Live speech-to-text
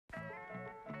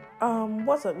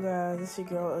What's up, guys? It's your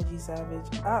girl, OG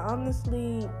Savage. I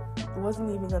honestly wasn't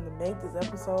even gonna make this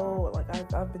episode. Like,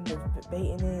 I've been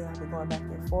debating it, I've been going back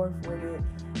and forth with it,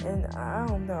 and I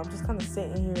don't know. I'm just kind of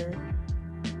sitting here.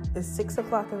 It's 6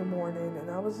 o'clock in the morning, and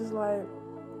I was just like,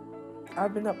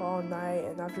 I've been up all night,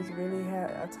 and I've just really had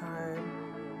a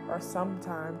time or some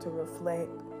time to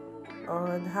reflect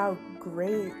on how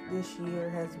great this year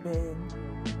has been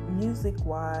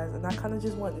music-wise, and I kind of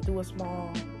just wanted to do a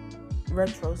small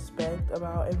retrospect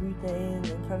about everything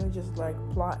and kind of just like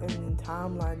plotting and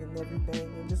timeline and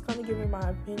everything, and just kind of giving my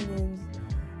opinions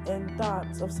and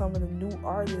thoughts of some of the new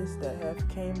artists that have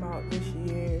came out this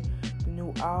year, the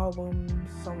new albums,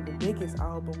 some of the biggest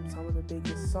albums, some of the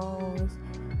biggest songs,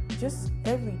 just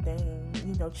everything,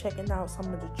 checking out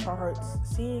some of the charts,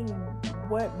 seeing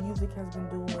what music has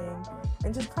been doing,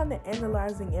 and just kind of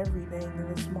analyzing everything in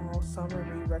a small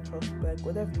summary retrospect,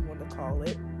 whatever you want to call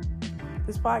it.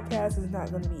 This podcast is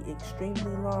not going to be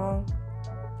extremely long.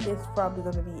 It's probably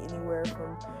going to be anywhere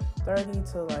from 30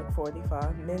 to like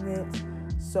 45 minutes.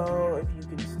 So if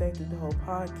you can stay through the whole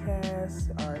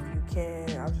podcast, or if you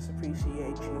can, I'll just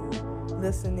appreciate you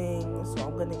listening. So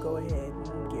I'm going to go ahead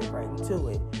and get right into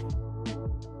it.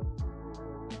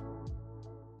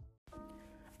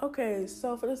 Okay,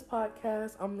 so for this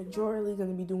podcast, I'm majorly going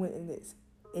to be doing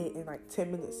in like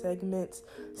 10-minute segments.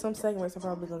 Some segments are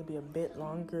probably going to be a bit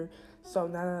longer. So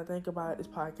now that I think about it, this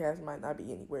podcast might not be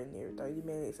anywhere near 30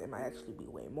 minutes. It might actually be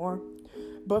way more.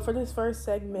 But for this first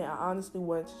segment, I honestly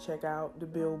wanted to check out the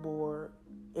Billboard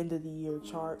end of the year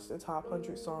charts, the top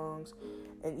 100 songs,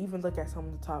 and even look at some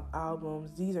of the top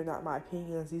albums. These are not my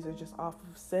opinions. These are just off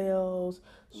of sales,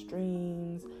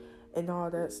 streams, and all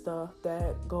that stuff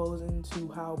that goes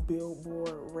into how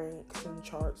Billboard ranks and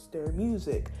charts their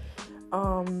music.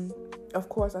 Of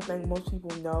course, I think most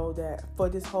people know that for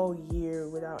this whole year,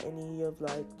 without any of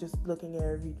just looking at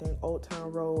everything, Old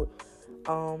Town Road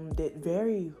did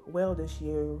very well this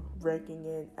year, ranking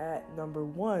in at number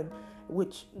 1,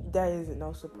 which that isn't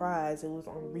no surprise. It was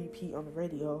on repeat on the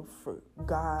radio for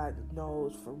God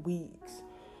knows for weeks,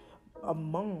 a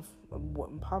month,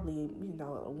 probably 1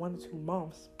 or 2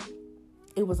 months.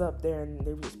 It was up there, and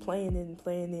they were just playing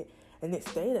it, and it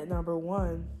stayed at number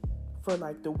 1 for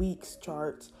the weeks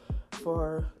charts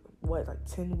for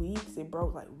 10 weeks. It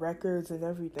broke records and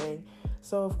everything.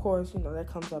 So of course, that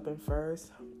comes up in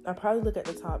first. I probably look at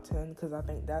the top 10 because I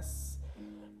think that's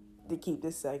to keep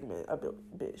this segment a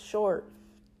bit short.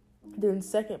 Then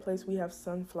second place we have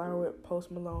Sunflower with Post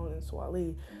Malone and Swae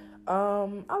Lee.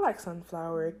 I like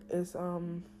Sunflower. It's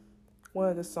one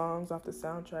of the songs off the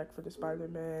soundtrack for the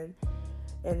Spider-Man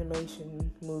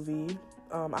animation movie.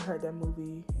 I heard that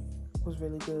movie was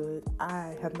really good.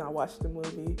 I have not watched the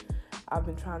movie. I've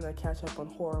been trying to catch up on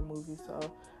horror movies, so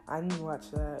I didn't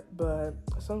watch that. But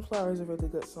Sunflower is a really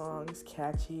good song. It's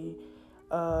catchy.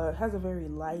 It has a very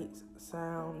light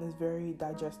sound. It's very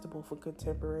digestible for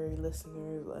contemporary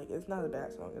listeners. It's not a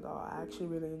bad song at all. I actually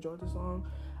really enjoy the song.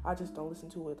 I just don't listen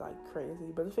to it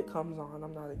crazy. But if it comes on,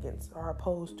 I'm not against or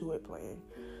opposed to it playing.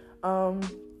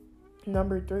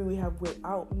 Number 3, we have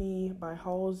Without Me by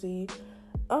Halsey.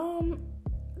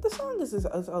 The song is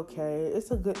okay. It's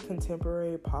a good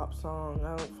contemporary pop song.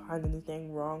 I don't find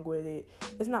anything wrong with it.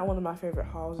 It's not one of my favorite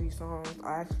Halsey songs.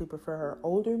 I actually prefer her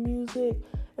older music,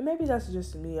 and maybe that's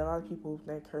just me. A lot of people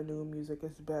think her new music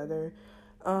is better.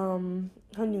 Her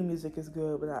new music is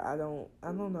good, but I don't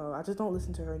know. I just don't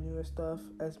listen to her newer stuff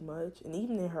as much, and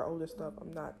even in her older stuff,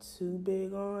 I'm not too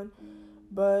big on.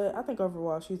 But I think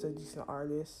overall, she's a decent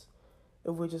artist.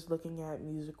 If we're just looking at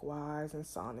music-wise and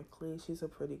sonically, she's a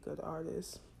pretty good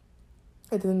artist.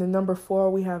 And then the number 4,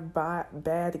 we have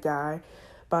Bad Guy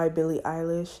by Billie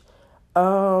Eilish.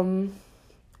 A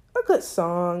good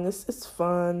song. It's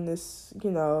fun. It's,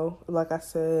 like I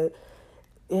said,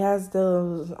 it has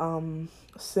those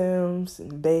synths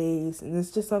and bass, and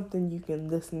it's just something you can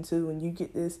listen to, and you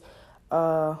get this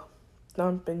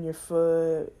thump in your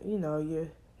foot, you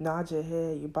nod your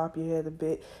head, you bop your head a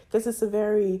bit, because it's a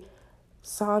very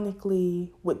sonically,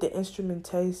 with the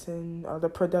instrumentation, or the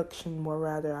production more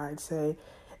rather, I'd say,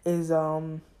 is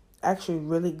actually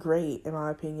really great in my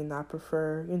opinion. I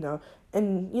prefer,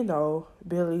 and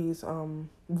Billie's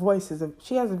voice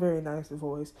she has a very nice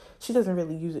voice. She doesn't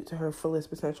really use it to her fullest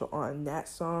potential on that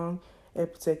song in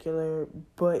particular,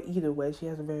 but either way, she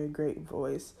has a very great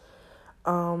voice.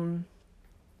 In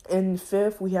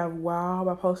 5th, we have Wow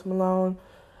by Post Malone.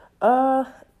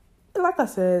 Like I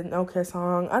said, an okay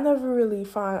song. I never really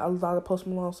find a lot of Post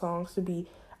Malone songs to be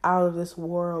out of this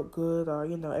world good, or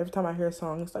every time I hear a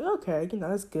song, it's okay,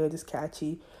 it's good, it's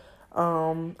catchy.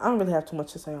 I don't really have too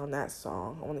much to say on that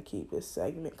song. I want to keep this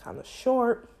segment kind of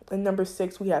short. And number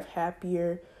 6, we have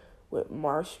Happier with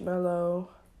Marshmello.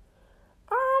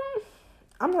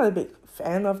 I'm not a big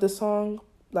fan of the song.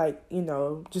 Like,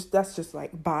 just that's just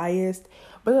like biased.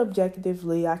 But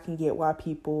objectively, I can get why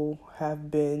people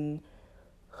have been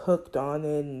hooked on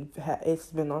it, and it's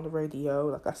been on the radio.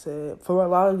 Like I said, for a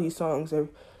lot of these songs, the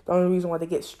only reason why they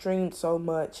get streamed so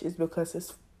much is because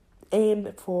it's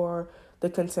aimed for the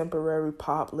contemporary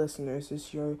pop listeners.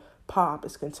 It's your pop,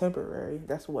 it's contemporary.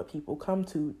 That's what people come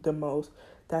to the most.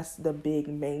 That's the big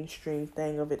mainstream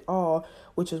thing of it all,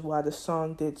 which is why the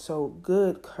song did so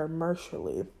good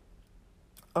commercially.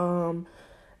 And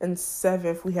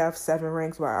 7th, we have Seven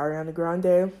Rings by Ariana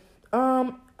Grande.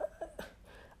 Ariana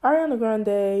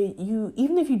Grande,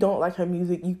 even if you don't like her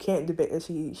music, you can't debate that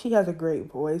she has a great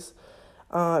voice.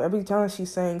 Every time she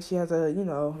sings, she has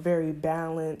a very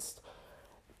balanced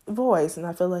voice, and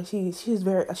I feel like she's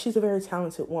a very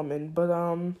talented woman. But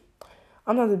I'm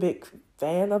not a big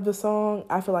fan of the song.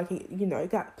 I feel like it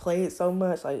got played so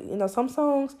much. Like, some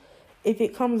songs, if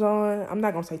it comes on, I'm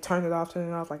not gonna say turn it off.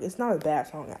 Like, it's not a bad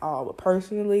song at all. But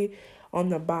personally, on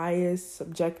the biased,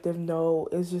 subjective note,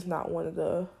 it's just not one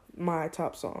of my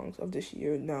top songs of this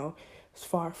year. No, it's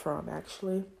far from,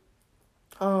 actually.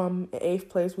 In 8th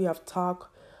place, we have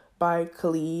Talk by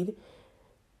Khalid.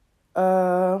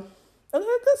 A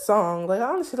good song. Like, I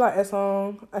honestly like that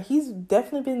song. He's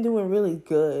definitely been doing really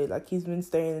good. Like, he's been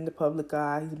staying in the public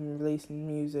eye. He's been releasing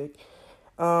music.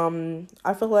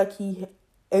 I feel like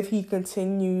if he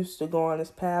continues to go on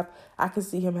his path, I can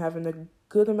see him having a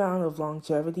good amount of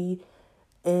longevity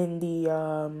in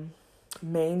the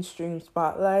mainstream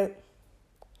spotlight.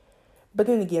 But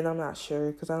then again, I'm not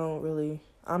sure, because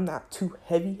I'm not too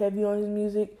heavy on his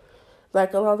music.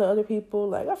 Like a lot of the other people,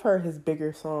 like I've heard his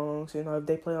bigger songs, if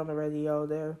they play on the radio,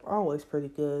 they're always pretty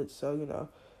good. So,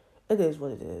 it is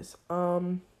what it is.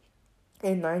 In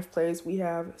 9th place, we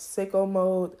have Sicko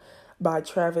Mode by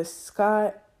Travis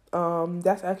Scott.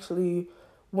 That's actually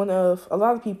a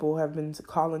lot of people have been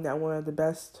calling that one of the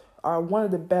best, or one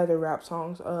of the better rap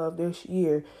songs of this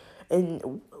year.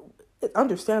 And it's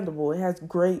understandable. It has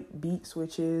great beat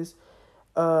switches.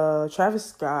 Travis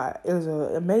Scott is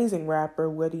an amazing rapper.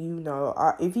 Whether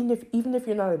even if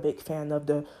you're not a big fan of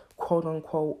the quote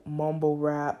unquote mumble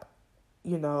rap,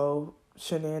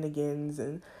 shenanigans,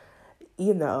 and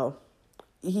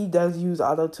he does use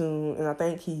auto-tune, and I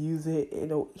think he uses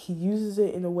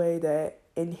it in a way that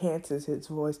enhances his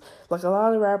voice. Like a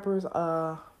lot of rappers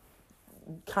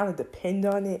kind of depend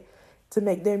on it to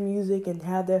make their music and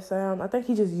have their sound. I think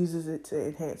he just uses it to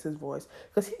enhance his voice,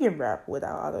 because he can rap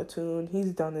without auto-tune.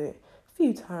 He's done it a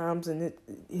few times, and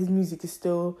his music is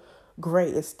still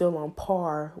great. It's still on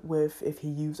par with if he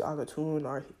used auto-tune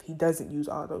or if he doesn't use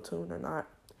auto-tune or not.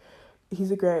 He's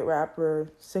a great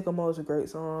rapper. Sicko Mode is a great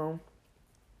song.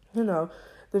 The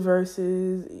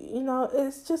verses,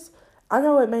 it's just, I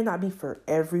know it may not be for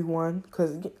everyone,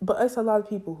 but it's a lot of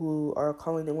people who are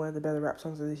calling it one of the better rap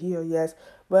songs of this year, yes.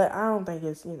 But I don't think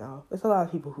it's a lot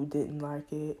of people who didn't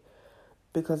like it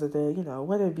because of the,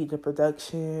 whether it be the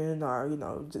production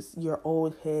or, just your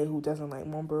old head who doesn't like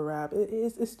mumble rap.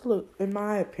 It's still, in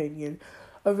my opinion,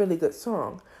 a really good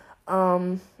song.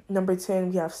 Number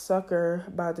 10, we have Sucker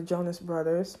by the Jonas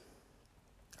Brothers.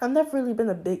 I've never really been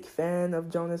a big fan of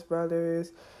Jonas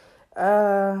Brothers.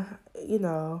 I've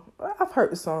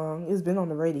heard the song. It's been on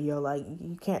the radio. Like,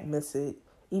 you can't miss it,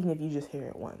 even if you just hear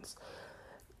it once.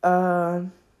 For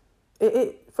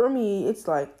me, it's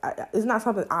like, it's not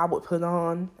something I would put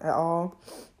on at all.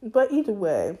 But either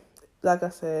way, like I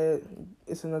said,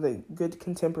 it's another good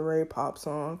contemporary pop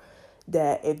song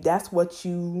that if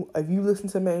you listen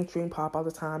to mainstream pop all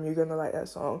the time, you're going to like that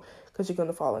song, because you're going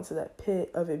to fall into that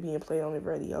pit of it being played on the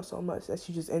radio so much that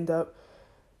you just end up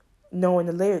knowing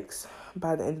the lyrics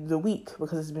by the end of the week,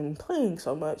 because it's been playing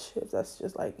so much. If that's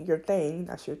just like your thing,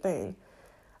 that's your thing.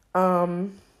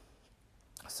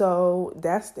 So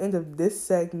that's the end of this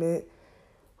segment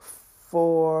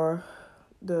on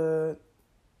the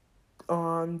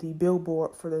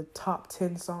Billboard for the top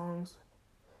 10 songs,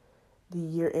 the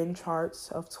year-end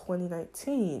charts of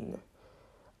 2019.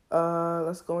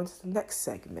 Let's go into the next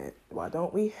segment. Why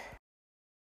don't we?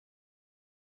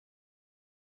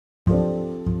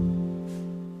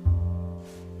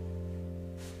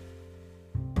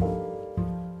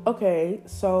 Okay,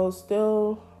 so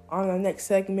still on our next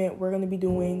segment, we're going to be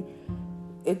doing,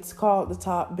 it's called the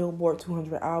top Billboard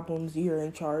 200 albums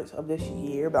year-end charts of this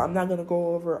year, but I'm not going to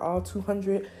go over all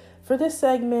 200. For this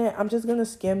segment, I'm just going to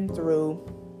skim through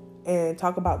and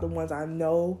talk about the ones I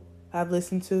know I've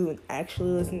listened to and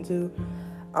actually listened to,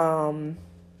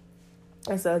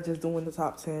 instead of just doing the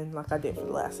top 10 like I did for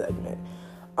the last segment.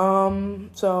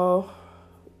 So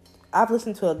I've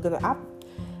listened to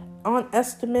on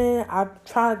estimate, I've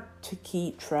tried to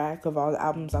keep track of all the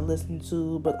albums I listened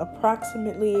to, but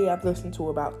approximately I've listened to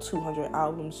about 200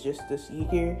 albums just this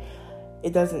year.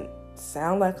 It doesn't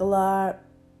sound like a lot.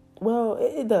 Well,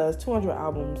 it does. 200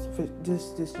 albums for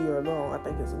this year alone. I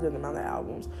think it's a good amount of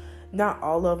albums. Not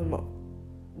all of them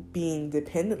being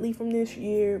dependently from this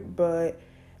year, but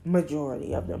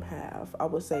majority of them have. I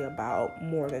would say about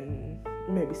more than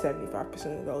maybe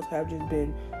 75% of those have just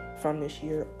been from this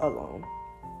year alone.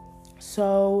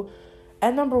 So,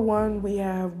 at number 1, we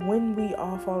have When We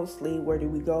All Fall Asleep, Where Do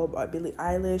We Go by Billie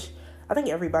Eilish. I think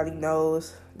everybody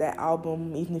knows that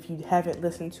album. Even if you haven't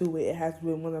listened to it, it has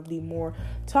been one of the more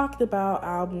talked about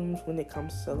albums when it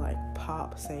comes to like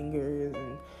pop singers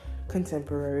and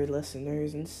contemporary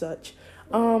listeners and such.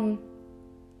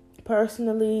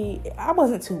 Personally, I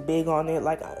wasn't too big on it.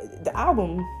 Like, the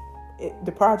album,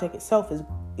 the project itself is,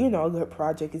 a good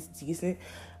project. It's decent.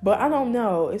 But I don't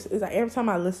know. It's like every time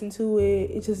I listen to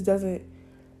it, it just doesn't,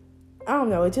 I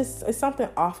don't know. It's something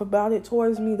off about it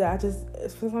towards me that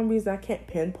for some reason, I can't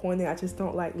pinpoint it. I just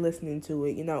don't like listening to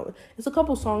it. It's a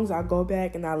couple songs I go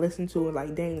back and I listen to and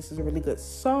like, dang, this is a really good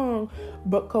song.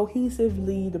 But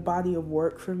cohesively, the body of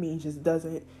work for me just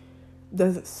doesn't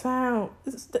sound,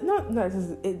 not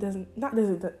that it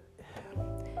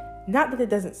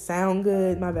doesn't sound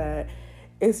good, my bad.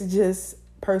 It's just,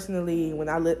 personally, when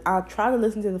I'll try to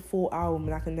listen to the full album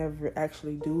and I can never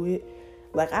actually do it.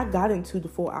 Like, I got into the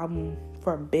full album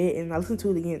for a bit and I listened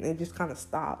to it again and it just kind of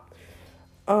stopped.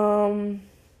 And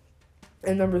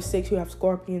number 6, you have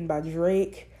Scorpion by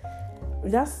Drake.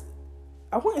 I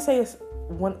wouldn't say it's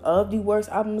one of the worst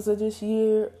albums of this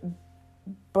year,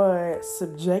 but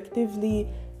subjectively,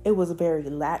 it was very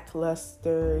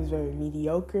lackluster. It's very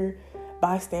mediocre.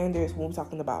 By standards, when we're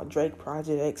talking about Drake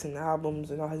projects and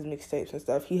albums and all his mixtapes and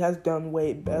stuff, he has done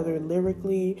way better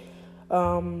lyrically,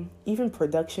 even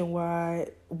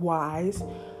production-wise.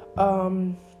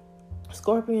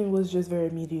 Scorpion was just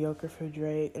very mediocre for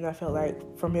Drake, and I felt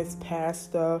like from his past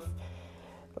stuff,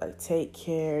 like Take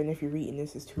Care, and If You're Reading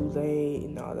This It's Too Late,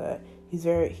 and all that,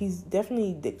 he's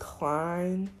definitely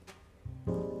declined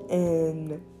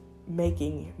in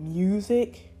making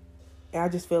music, and I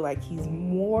just feel like he's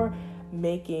more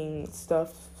making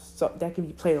stuff so that can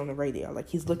be played on the radio. Like,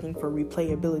 he's looking for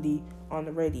replayability on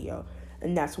the radio,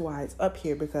 and that's why it's up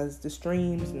here, because the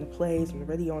streams and the plays and the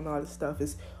radio and all this stuff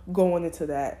is going into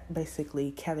that,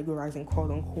 basically categorizing,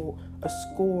 quote unquote, a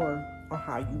score on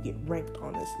how you get ranked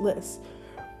on this list.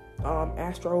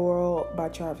 Astroworld by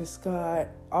Travis Scott,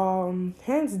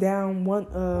 hands down one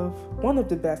of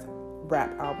the best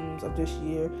rap albums of this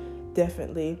year.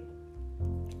 Definitely,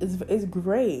 it's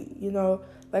great.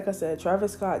 Like I said,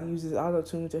 Travis Scott uses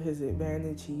auto-tune to his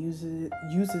advantage. He uses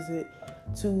it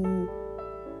to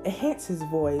enhance his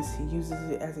voice. He uses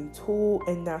it as a tool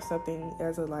and not something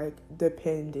as a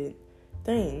dependent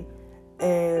thing.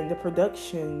 And the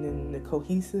production and the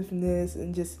cohesiveness,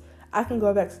 and just, I can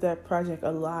go back to that project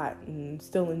a lot and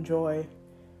still enjoy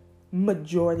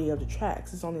majority of the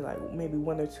tracks. It's only maybe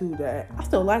 1 or 2 that I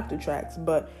still like the tracks,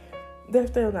 but they're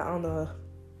still not on the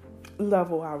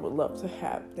level I would love to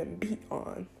have them be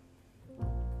on,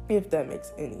 if that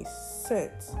makes any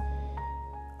sense.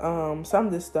 Some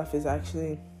of this stuff is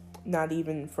actually not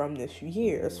even from this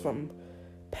year. It's from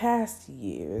past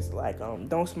years. Like,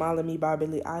 Don't Smile at Me by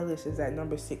Billie Eilish is at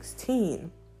number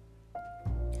 16.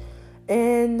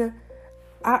 And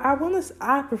I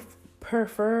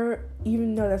prefer,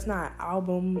 even though that's not an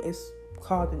album, it's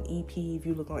called an EP. If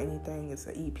you look on anything, it's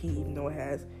an EP, even though it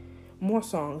has more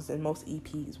songs than most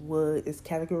EPs would. It's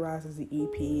categorized as an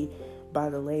EP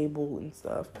by the label and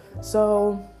stuff.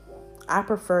 So I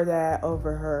prefer that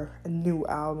over her new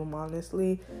album,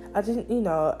 honestly. I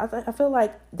feel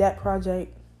like that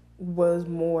project was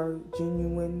more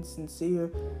genuine,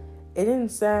 sincere. It didn't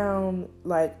sound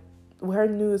like, with her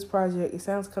newest project, it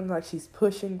sounds kind of like she's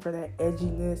pushing for that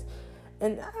edginess.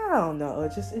 And I don't know,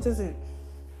 it just doesn't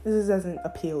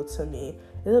appeal to me.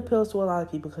 It appeals to a lot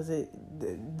of people because it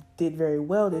did very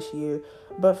well this year,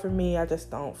 but for me, I just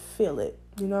don't feel it.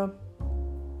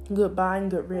 Goodbye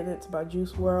and Good Riddance by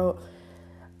Juice WRLD.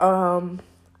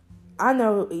 I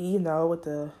know, with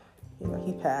the,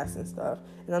 he passed and stuff,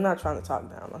 and I'm not trying to talk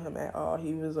down on him at all.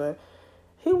 He was a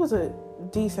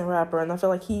decent rapper, and I feel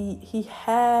like he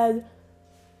had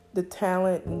the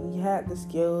talent and he had the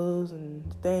skills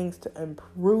and things to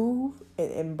improve and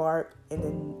embark and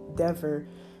endeavor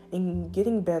in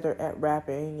getting better at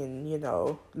rapping and,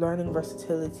 learning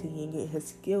versatility and getting his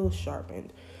skills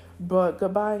sharpened. But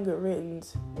Goodbye and Good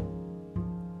Riddance,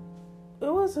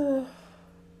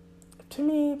 to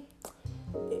me,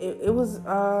 it was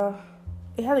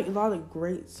it had a lot of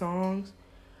great songs,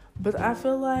 but I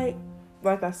feel like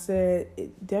I said,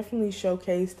 it definitely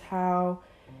showcased how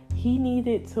he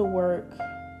needed to work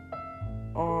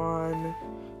on,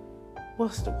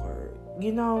 what's the word?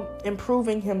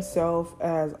 Improving himself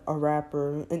as a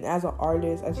rapper and as an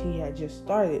artist as he had just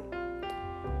started.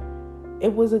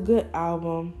 It was a good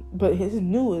album, but his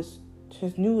newest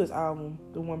album,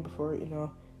 the one before,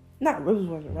 not it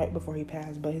wasn't right before he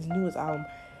passed, but his newest album,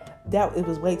 that it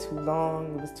was way too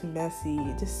long, it was too messy,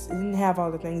 it didn't have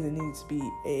all the things it needed to be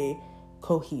a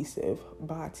cohesive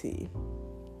body.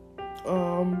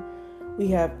 We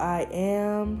have I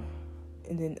Am,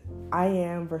 and then I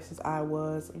Am versus I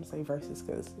Was. I'm gonna say versus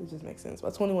because it just makes sense.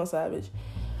 But 21 Savage.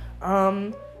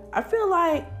 I feel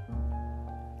like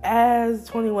as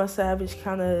 21 Savage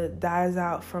kind of dies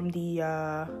out from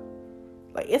the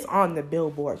it's on the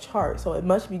Billboard chart, so it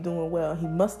must be doing well. He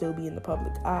must still be in the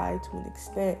public eye to an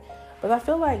extent, but I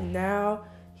feel like now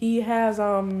he has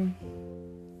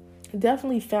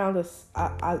definitely found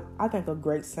I think a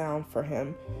great sound for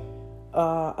him.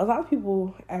 A lot of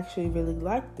people actually really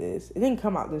like this. It didn't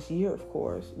come out this year, of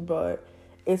course, but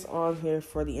it's on here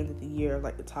for the end of the year,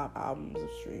 like the top albums of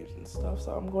streams and stuff.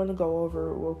 So I'm going to go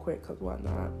over it real quick, because why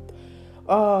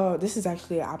not? This is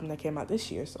actually an album that came out this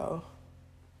year, so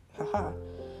haha.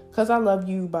 Cause I Love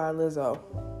You by Lizzo.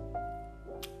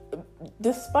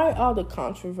 Despite all the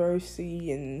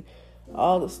controversy and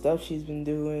all the stuff she's been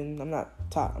doing, I'm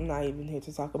not even here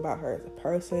to talk about her as a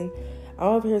person. I'm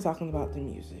over here talking about the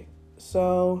music.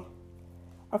 So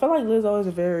I feel like Lizzo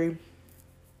is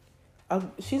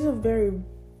she's a very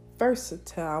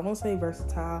versatile. I won't say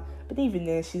versatile, but even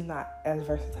then, she's not as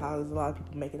versatile as a lot of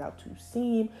people make it out to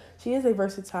seem. She is a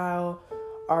versatile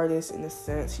artist in a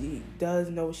sense. She does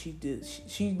know what she does.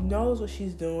 She knows what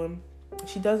she's doing.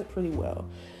 She does it pretty well.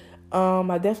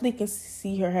 I definitely can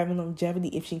see her having longevity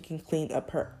if she can clean up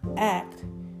her act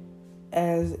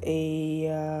as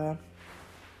a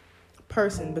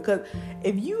person, because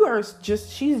if you are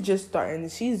she's just starting,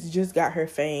 she's just got her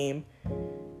fame,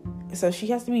 so she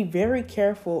has to be very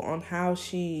careful on how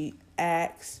she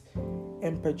acts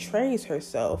and portrays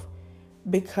herself,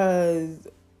 because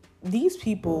these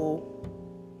people,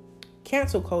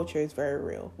 cancel culture is very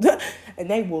real and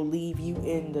they will leave you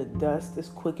in the dust as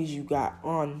quick as you got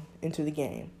on into the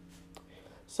game.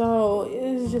 So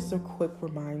it's just a quick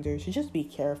reminder to just be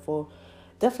careful.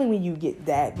 Definitely when you get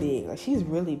that big, like she's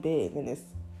really big, and it's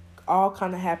all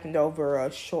kind of happened over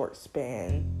a short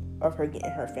span of her getting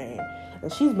her fame.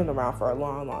 And she's been around for a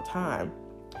long, long time.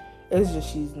 It's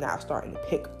just she's now starting to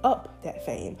pick up that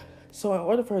fame. So in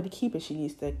order for her to keep it, she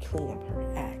needs to clean up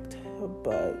her act.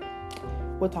 But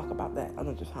we'll talk about that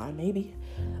another time, maybe.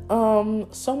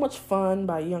 So Much Fun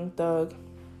by Young Thug.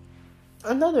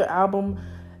 Another album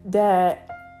that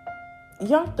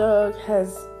Young Thug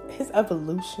has his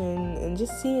evolution, and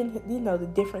just seeing,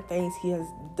 the different things he has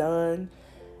done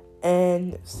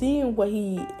and seeing what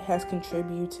he has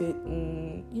contributed,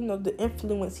 and, the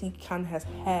influence he kind of has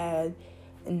had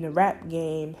in the rap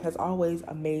game has always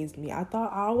amazed me. I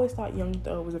always thought Young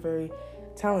Thug was a very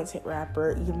talented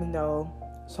rapper, even though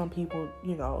some people,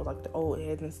 like the old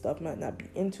heads and stuff might not be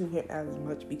into him as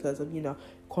much because of,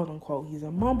 quote unquote, he's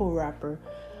a mumble rapper.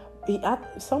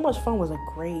 So Much Fun was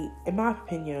in my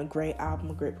opinion, a great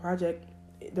album, a great project.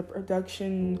 The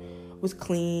production was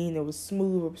clean, it was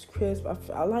smooth, it was crisp.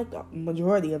 I liked the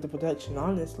majority of the production,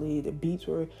 honestly. The beats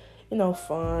were,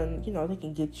 fun. They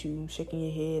can get you shaking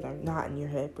your head or nodding your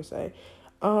head, per se.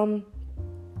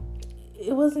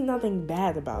 It wasn't nothing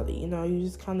bad about it, you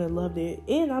just kind of loved it.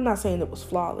 And I'm not saying it was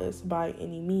flawless by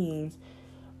any means,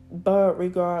 but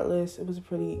regardless, it was a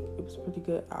pretty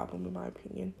good album in my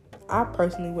opinion. I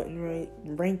personally wouldn't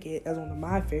rank it as one of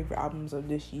my favorite albums of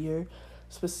this year,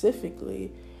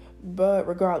 specifically. But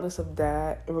regardless of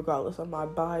that, regardless of my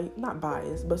not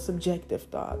bias, but subjective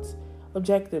thoughts,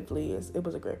 objectively, it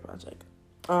was a great project.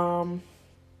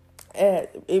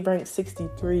 It ranked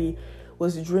 63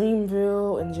 was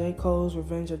Dreamville and J. Cole's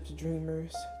Revenge of the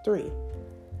Dreamers 3.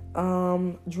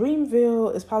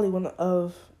 Dreamville is probably one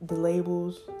of the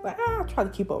labels, I try to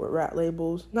keep up with rap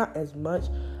labels, not as much,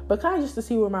 but kind of just to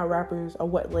see where my rappers or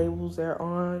what labels they're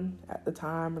on at the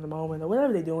time or the moment or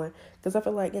whatever they're doing, because I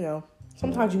feel like,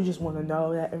 sometimes you just want to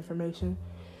know that information,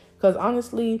 because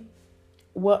honestly,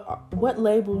 what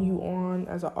label you on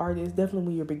as an artist, definitely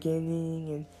when you're beginning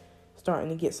and starting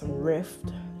to get some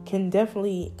rift, can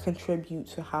definitely contribute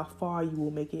to how far you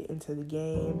will make it into the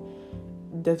game.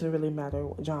 It doesn't really matter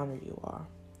what genre you are,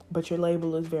 but your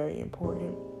label is very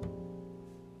important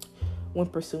when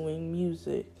pursuing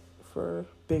music for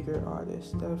bigger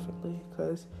artists, definitely,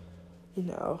 because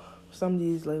some of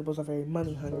these labels are very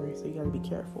money hungry, so you gotta be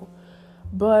careful.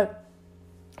 But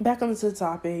back onto the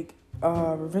topic,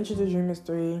 Revenge of the Dreamers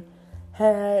 3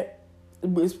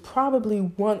 is probably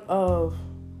one of,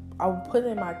 I would put it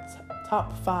in my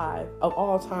top 5 of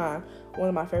all time, one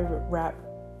of my favorite rap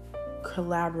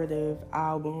collaborative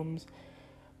albums,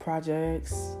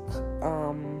 projects,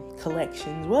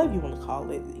 collections, whatever you want to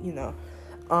call it.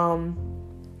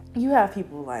 You have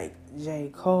people like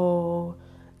J. Cole,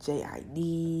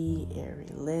 J.I.D., Ari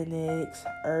Lennox,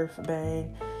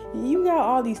 Earthbang. You got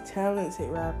all these talented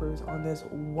rappers on this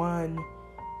one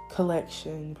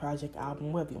collection, project,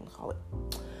 album, whatever you want to call it.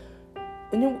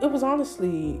 And it was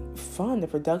honestly fun. The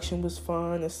production was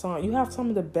fun. The song, you have some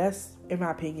of the best, in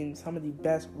my opinion, some of the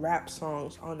best rap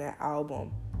songs on that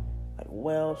album. Like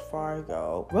Wells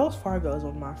Fargo. Wells Fargo is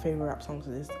one of my favorite rap songs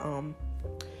of this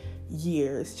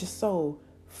year. It's just so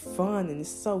fun and it's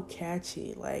so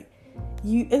catchy. Like,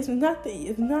 it's not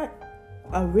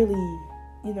a really,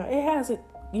 it has a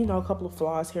couple of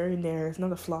flaws here and there. It's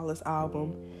not a flawless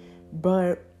album,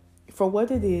 but for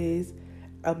what it is,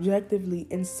 objectively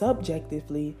and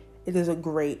subjectively, it is a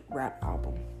great rap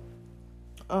album.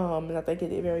 And I think it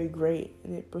did very great,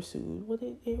 and it pursued what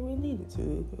it really needed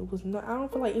to. It was not, I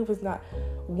don't feel like it was not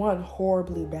one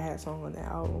horribly bad song on the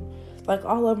album. Like,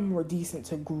 all of them were decent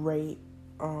to great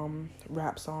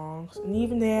rap songs, and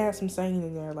even they had some singing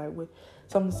in there, like with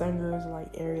some of the singers like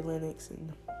Ari Lennox,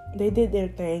 and they did their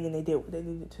thing and they did what they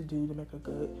needed to do to make a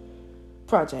good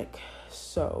project.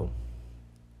 So,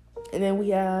 and then we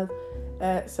have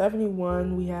at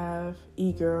 71 we have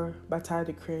Eager by Tyler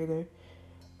the Creator.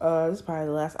 This is probably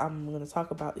the last album I'm going to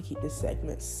talk about to keep this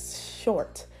segment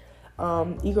short.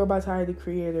 Eager by Tyler the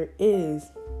Creator is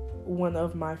one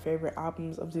of my favorite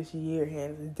albums of this year,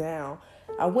 hands down.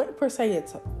 I wouldn't per se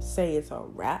say it's a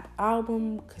rap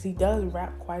album, because he does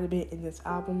rap quite a bit in this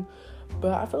album,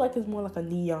 but I feel like it's more like a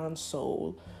neon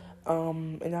soul.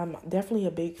 And I'm definitely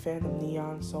a big fan of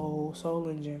neon soul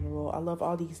in general. I love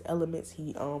all these elements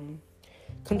he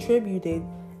contributed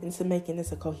into making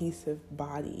this a cohesive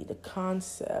body. The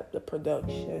concept, the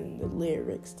production, the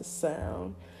lyrics, the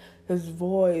sound, his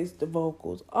voice, the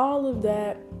vocals, all of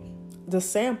that, the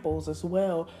samples as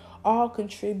well, all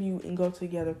contribute and go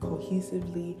together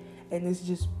cohesively, and it's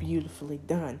just beautifully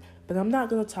done. But I'm not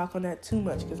going to talk on that too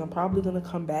much, because I'm probably going to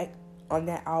come back on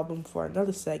that album for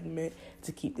another segment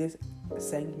to keep this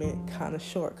segment kind of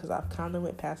short, because I've kind of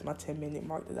went past my 10-minute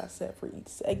mark that I set for each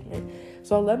segment.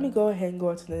 So let me go ahead and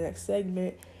go into the next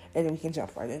segment, and then we can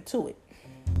jump right into it.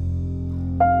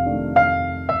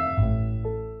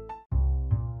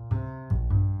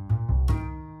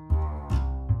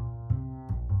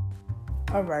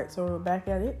 Alright, so we're back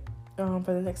at it. For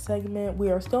the next segment,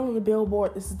 we are still on the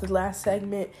Billboard. This is the last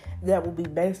segment that will be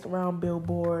based around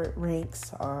Billboard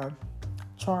ranks,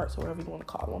 charts, or whatever you want to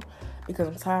call them, because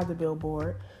I'm tired of the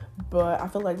Billboard. But I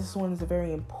feel like this one is a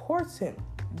very important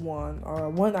one, or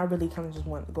one I really kind of just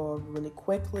want to go over really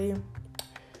quickly.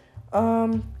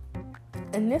 And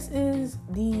this is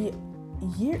the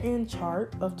year-end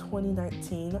chart of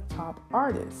 2019 top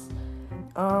artists.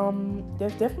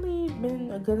 There's definitely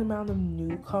been a good amount of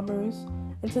newcomers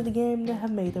into the game that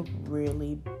have made a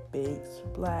really big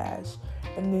splash.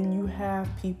 And then you have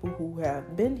people who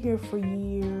have been here for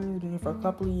years, been here for a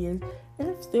couple of years, and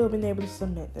have still been able to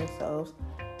cement themselves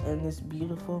in this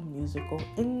beautiful musical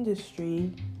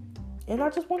industry. And I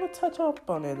just want to touch up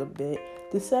on it a bit.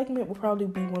 This segment will probably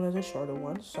be one of the shorter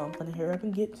ones, so I'm going to hurry up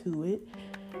and get to it.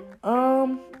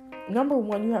 Number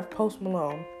 1, you have Post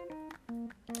Malone.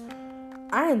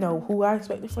 I didn't know who I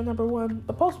expected for number 1,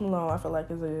 but Post Malone I feel like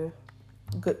is a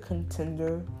good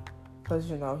contender,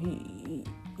 because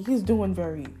he's doing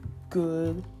very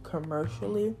good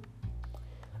commercially.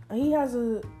 He has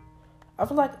I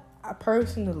feel like I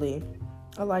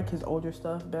like his older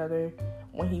stuff better,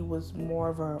 when he was more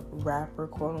of a rapper,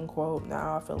 quote unquote.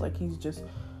 Now I feel like he's just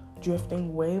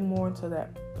drifting way more into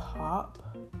that pop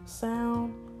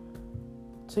sound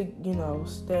to,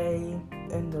 stay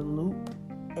in the loop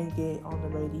and get on the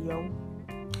radio.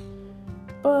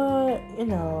 But,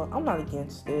 I'm not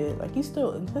against it. Like, his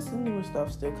newer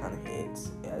stuff still kind of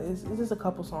hits. Yeah, it's just a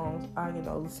couple songs I,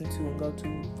 listen to and go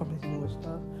to from his newer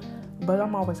stuff. But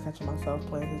I'm always catching myself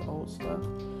playing his old stuff.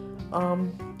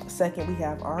 Second, we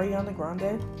have Ariana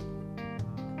Grande.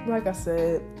 Like I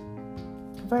said,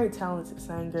 very talented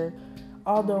singer.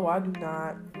 Although I do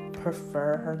not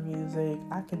prefer her music,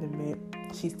 I can admit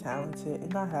she's talented,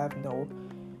 and I don't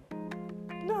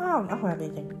have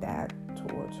anything bad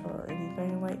towards her or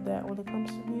anything like that when it comes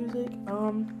to music.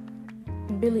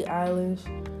 Billie Eilish,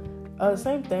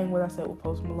 same thing what I said with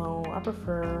Post Malone. I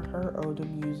prefer her older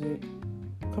music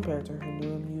compared to her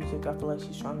newer music. I feel like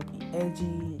she's trying to be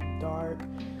edgy and dark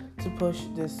to push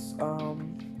this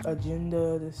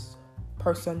agenda, this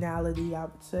personality, I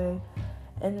would say.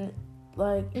 And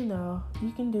like,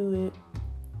 you can do it.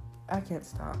 I can't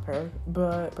stop her,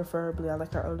 but preferably I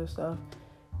like her older stuff.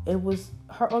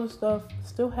 Her older stuff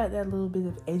still had that little bit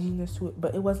of edginess to it,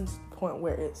 but it wasn't to the point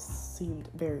where it seemed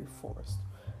very forced.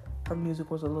 Her music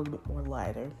was a little bit more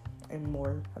lighter and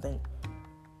more, I think,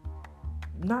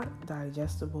 not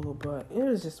digestible, but it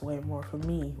was just way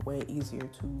easier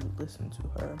to listen to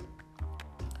her.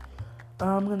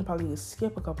 I'm gonna probably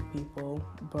skip a couple people,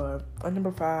 but on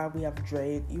number 5 we have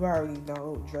Drake. You already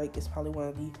know Drake is probably one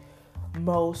of the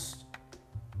most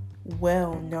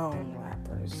well-known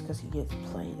rappers because he gets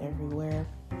played everywhere.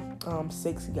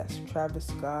 6, you got Travis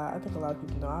Scott. I think a lot of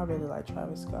people know I really like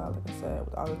Travis Scott, like I said,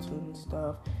 with auto-tune and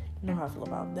stuff. You know how I feel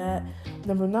about that.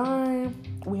 Number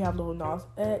 9, we have Lil Nas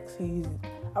X.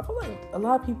 I feel like a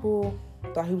lot of people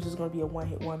thought he was just going to be a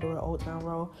one-hit wonder or Old Town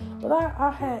Road, but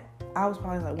I was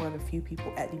probably like one of the few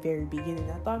people at the very beginning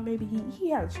that thought maybe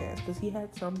he had a chance because he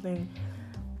had something,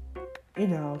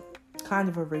 kind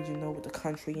of original with the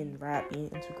country and rap being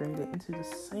integrated into the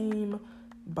same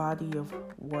body of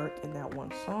work in that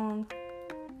one song.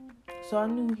 So I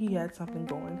knew he had something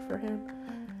going for him,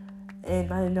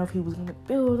 and I didn't know if he was going to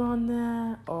build on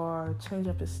that or change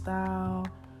up his style,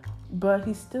 but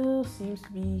he still seems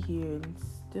to be here and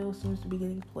still seems to be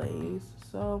getting plays,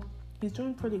 so he's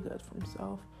doing pretty good for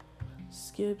himself.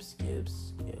 Skip. I'm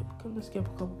gonna skip a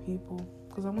couple people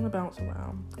because I'm gonna bounce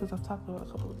around because I've talked about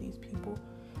a couple of these people.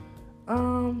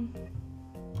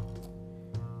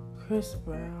 Chris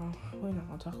Brown, we're not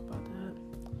gonna talk about that.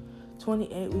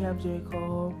 28, we have J.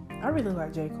 Cole. I really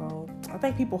like J. Cole. I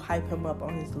think people hype him up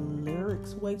on his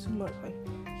lyrics way too much. Like,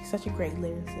 he's such a great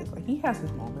lyricist. Like, he has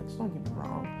his moments, don't get me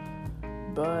wrong,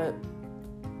 but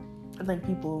I think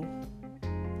people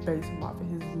base him off of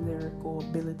his lyrical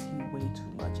ability way too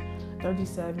much.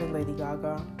 37, Lady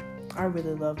Gaga. I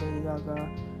really love Lady Gaga.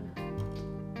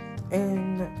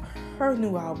 And her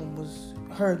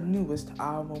newest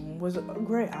album was a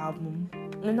great album.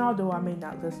 And although I may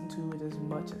not listen to it as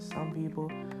much as some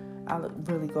people, I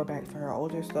really go back to her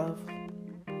older stuff.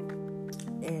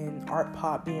 And Art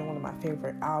Pop being one of my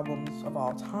favorite albums of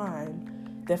all time,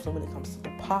 definitely when it comes to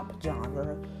the pop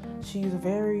genre, she's a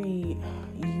very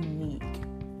unique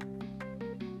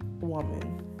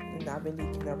woman. And I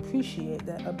really can appreciate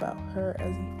that about her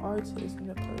as an artist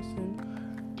and a person.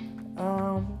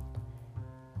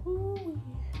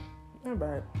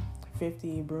 About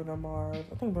 50, Bruno Mars.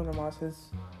 I think Bruno Mars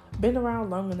has been around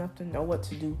long enough to know what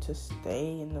to do to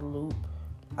stay in the loop.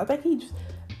 I think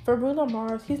for Bruno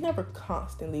Mars, he's never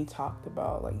constantly talked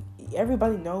about. Like,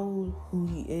 everybody knows who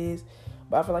he is,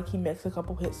 but I feel like he makes a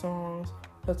couple hit songs,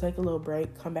 he'll take a little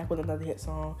break, come back with another hit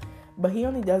song, but he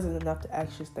only does it enough to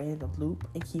actually stay in the loop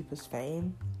and keep his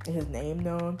fame and his name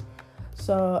known.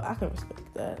 So I can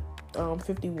respect that.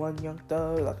 51, Young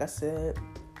Thug, like I said,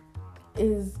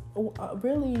 is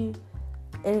really,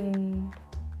 and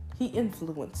he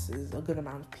influences a good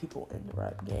amount of people in the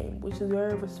rap game, which is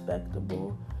very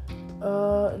respectable.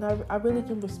 And I really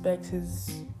can respect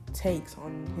his takes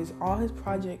on all his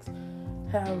projects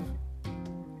have,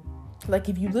 like,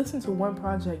 if you listen to one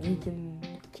project, you can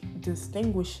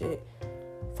distinguish it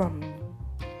from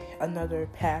another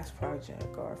past project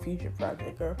or a future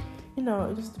project, or,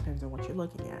 it just depends on what you're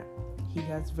looking at. He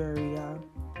has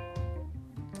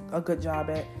a good job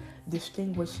at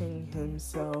distinguishing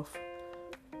himself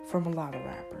from a lot of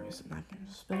rappers, and I can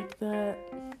respect that.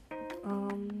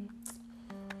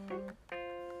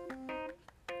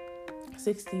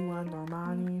 61,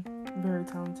 Normani, very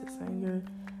talented singer.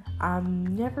 I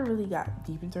never really got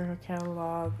deep into her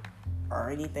catalog or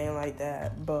anything like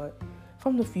that, but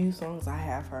from the few songs I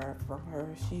have heard from her,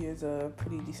 she is a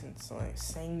pretty decent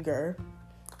singer.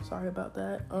 Sorry about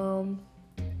that.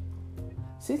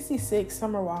 66,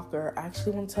 Summer Walker. I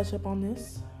actually want to touch up on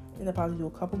this, and I'll probably do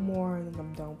a couple more, and then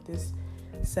I'm done with this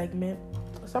segment.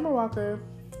 Summer Walker,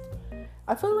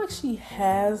 I feel like she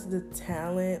has the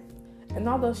talent, and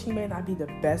although she may not be the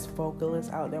best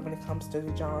vocalist out there when it comes to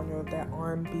the genre of that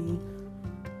R&B,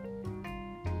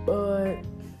 but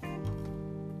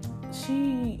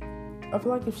I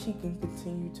feel like if she can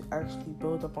continue to actually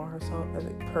build up on herself as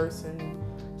a person,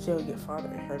 she'll get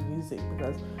farther in her music,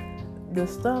 because the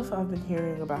stuff I've been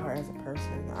hearing about her as a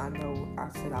person, I know I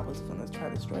said I was going to try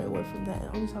to stray away from that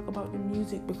and only talk about the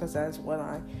music, because that's what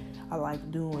I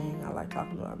like doing. I like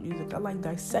talking about music. I like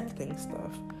dissecting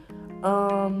stuff.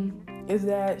 Is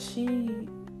that she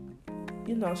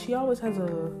always has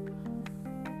a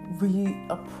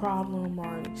problem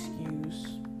or an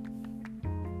excuse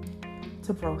to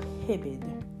to prohibit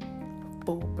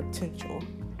full potential.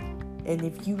 And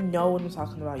if you know what I'm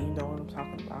talking about, you know what I'm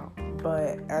talking about.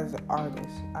 But as an artist,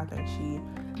 I think she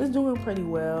is doing pretty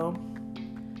well.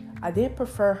 I did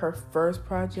prefer her first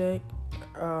project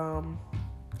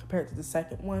compared to the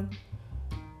second one.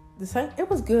 It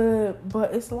was good,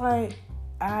 but it's like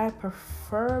I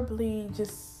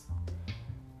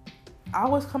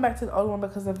always come back to the other one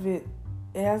because of it.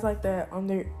 It has like that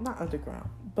not underground,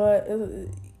 but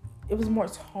it was more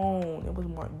tone, it was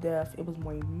more depth, it was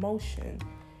more emotion.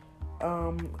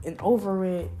 And over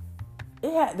it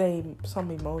had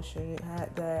some emotion. It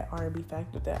had that R&B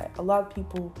factor that a lot of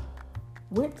people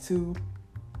went to.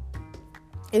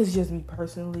 It's just me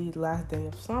personally. Last Day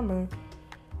of Summer,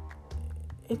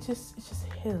 it just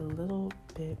hit a little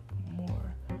bit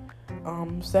more.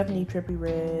 70 Trippie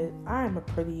Redd. I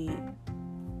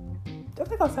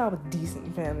think I'll say I'm a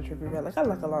decent fan of Trippie Redd. Like, I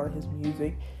like a lot of his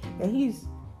music, and he's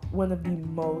one of the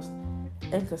most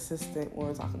inconsistent when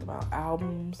we're talking about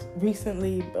albums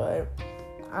recently, but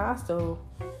I still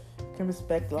can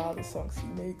respect a lot of the songs he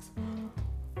makes.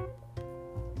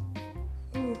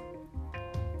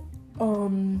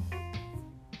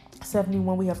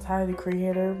 71, we have Tyler, the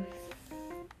Creator.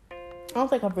 I don't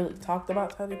think I've really talked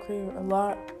about Tyler, the Creator a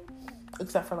lot,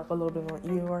 except for like a little bit on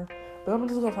Igor. But I'm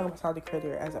just gonna talk about Tyler, the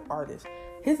Creator as an artist.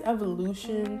 His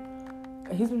evolution.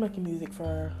 He's been making music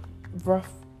for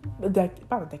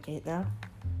about a decade now.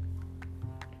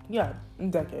 Yeah, a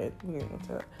decade. We're getting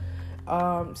into that.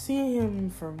 Seeing him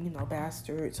from,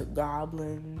 Bastard to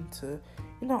Goblin to,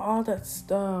 all that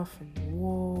stuff, and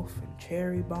Wolf and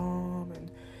Cherry Bomb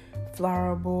and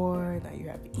Flower Boy. Now you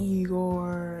have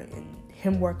Igor and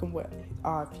him working with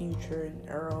Future and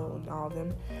Earl and all of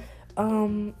them.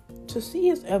 To see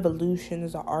his evolution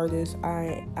as an artist,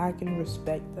 I can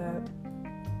respect that,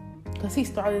 because he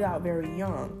started out very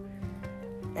young.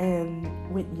 And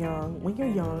when you're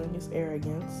young, it's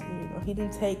arrogance. He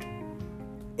didn't take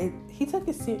it. He took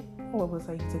it serious. He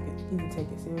didn't take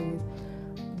it serious.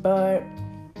 But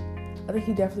I think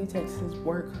he definitely takes his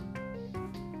work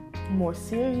more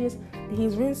serious. And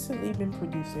he's recently been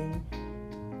producing.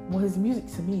 Well, his music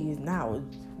to me is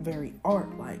very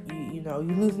art-like. You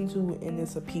listen to it, and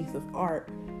it's a piece of art,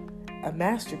 a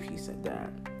masterpiece at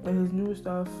that. And his newer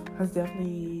stuff has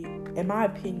definitely, in my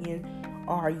opinion,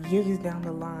 years down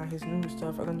the line, his newer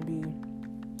stuff are going to be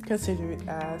considered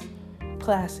as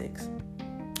classics.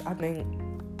 I think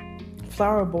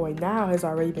Flower Boy now has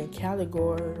already been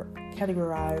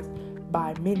categorized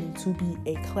by many to be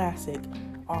a classic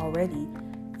already,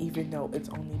 even though it's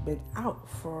only been out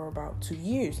for about 2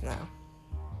 years now.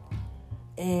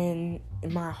 And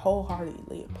in my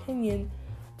wholeheartedly opinion,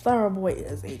 Flower Boy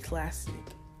is a classic.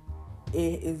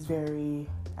 It is very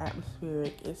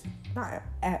atmospheric. It's not,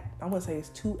 I wouldn't say it's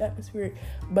too atmospheric,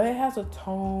 but it has a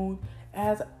tone, it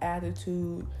has an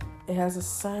attitude, it has a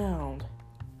sound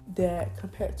that,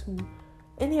 compared to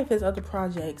any of his other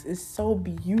projects, is so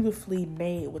beautifully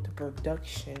made with the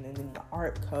production and then the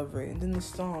art cover and then the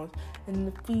songs and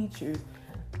the features.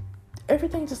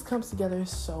 Everything just comes together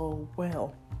so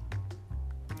well.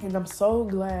 And I'm so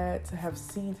glad to have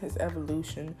seen his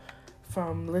evolution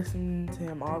from listening to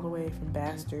him all the way from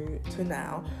Bastard to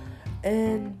now.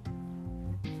 And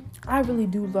I really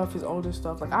do love his older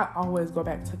stuff. Like, I always go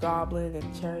back to Goblin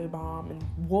and Cherry Bomb, and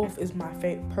Wolf is my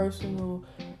personal,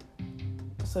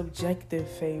 subjective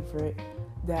favorite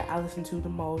that I listen to the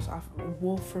most.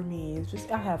 Wolf for me is just,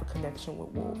 I have a connection with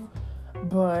Wolf.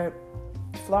 But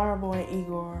Flower Boy and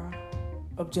Igor,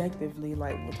 objectively,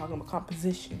 like, we're talking about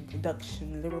composition,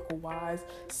 production, lyrical wise,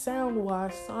 sound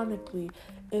wise, sonically,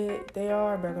 they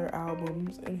are better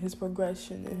albums, and his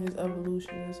progression and his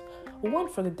evolution is one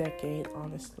for the decade,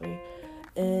 honestly.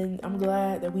 And I'm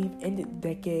glad that we've ended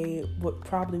the decade with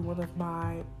probably one of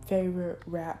my favorite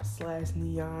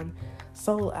rap/neon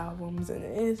soul albums, and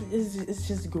it's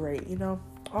just great.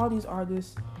 All these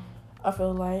artists, I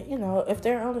feel like, if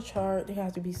they're on the chart, there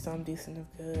has to be some decent of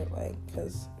good, like,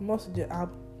 because most of the not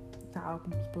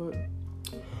albums, but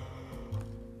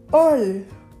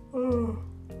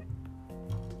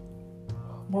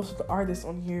most of the artists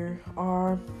on here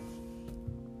are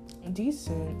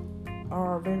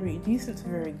very decent to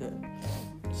very good.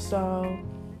 So,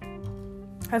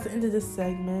 at the end of this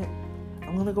segment,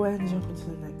 I'm going to go ahead and jump into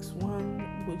the next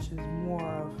one, which is more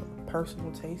of a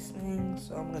personal taste thing.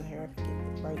 So I'm going to get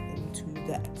right into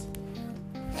that.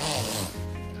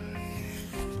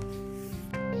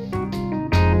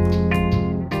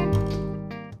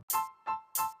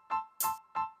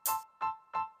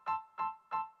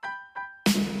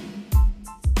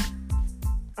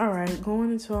 Alright,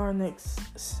 going into our next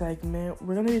segment,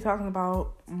 we're going to be talking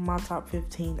about my top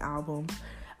 15 albums.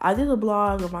 I did a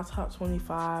blog of my top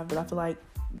 25, but I feel like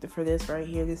for this right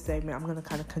here, this segment, I'm going to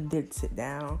kind of condense it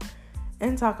down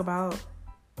and talk about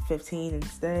 15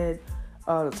 instead.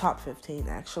 The top 15,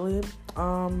 actually.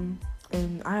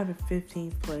 And I have a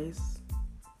 15th place.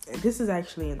 This is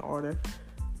actually in order.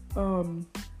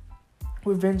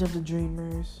 Revenge of the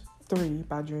Dreamers 3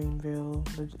 by Dreamville,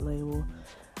 the label.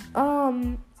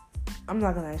 I'm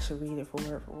not gonna actually read it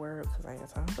for word because I ain't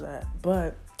got time for that.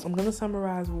 But I'm gonna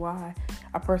summarize why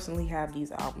I personally have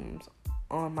these albums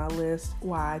on my list,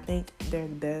 why I think they're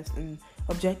the best, and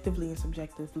objectively and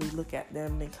subjectively look at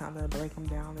them and kind of break them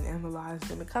down and analyze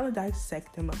them and kind of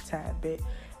dissect them a tad bit.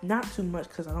 Not too much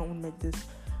because I don't want to make this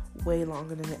way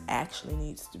longer than it actually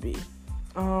needs to be.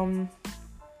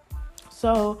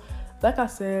 So, like I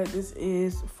said, this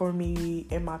is for me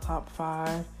in my top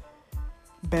 5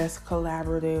 best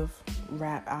collaborative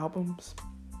rap albums.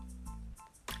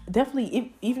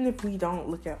 Definitely, even if we don't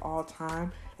look at all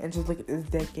time and just look at this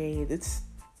decade, it's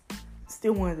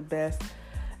still one of the best.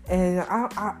 And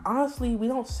I honestly, we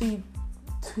don't see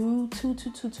too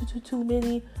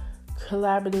many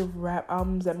collaborative rap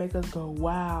albums that make us go,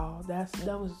 wow, that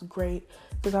was great.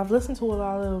 Because I've listened to a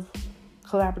lot of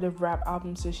collaborative rap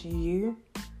albums this year,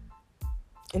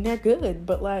 and they're good,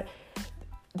 but like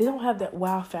they don't have that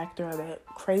wow factor or that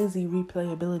crazy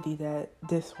replayability that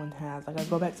this one has. Like I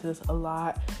go back to this a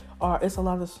lot, or it's a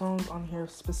lot of songs on here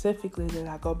specifically that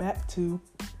I go back to,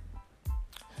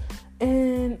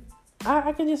 and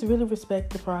I can just really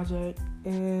respect the project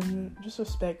and just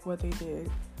respect what they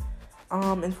did.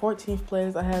 In 14th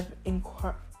place, I have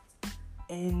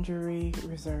Injury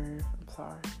Reserve. I'm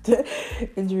sorry.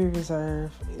 Injury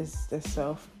Reserve is the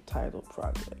self-titled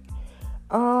project.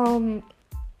 I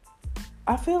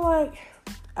feel like,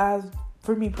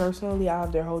 for me personally, out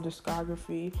of their whole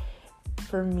discography,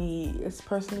 for me, it's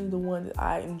personally the one that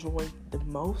I enjoyed the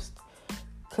most.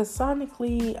 Because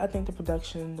sonically, I think the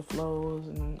production, the flows,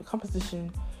 and the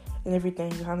composition and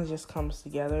everything kind of just comes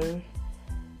together.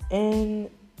 And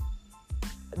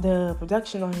the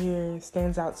production on here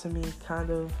stands out to me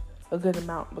kind of a good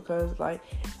amount because, like,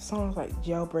 songs like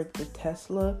Jailbreak the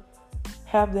Tesla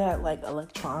have that, like,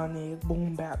 electronic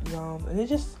boom bap drum. And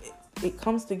it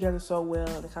comes together so well.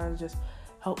 And it kind of just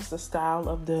helps the style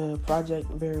of the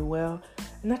project very well.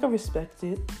 And I can respect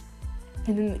it.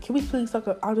 And then, can we please talk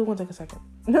about, I do want to take a second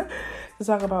to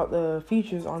talk about the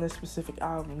features on this specific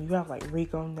album. You have like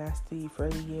Rico Nasty,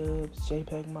 Freddie Gibbs,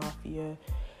 JPEG Mafia,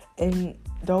 and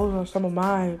those are some of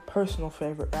my personal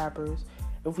favorite rappers.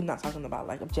 If we're not talking about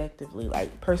like objectively,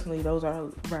 like personally, those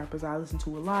are rappers I listen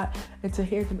to a lot, and to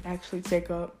hear them actually take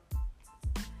up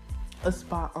a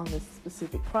spot on this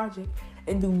specific project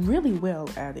and do really well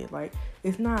at it. Like,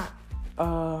 it's not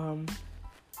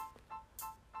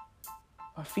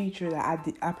a feature that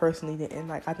I personally didn't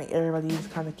like. I think everybody just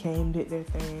kind of did their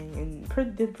thing and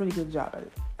did a pretty good job at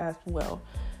it as well.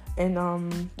 And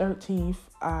 13th,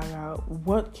 I got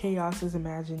What Chaos Is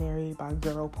Imaginary by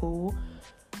Girlpool.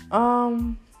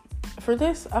 For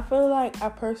this, I feel like I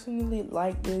personally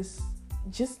like this,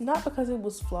 just not because it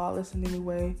was flawless in any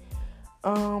way.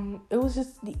 It was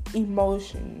just the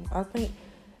emotion. I think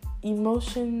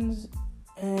emotions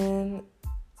and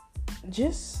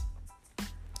just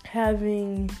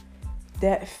having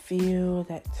that feel,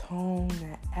 that tone,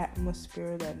 that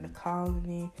atmosphere, that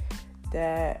Nickelodeon,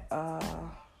 that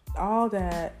all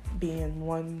that being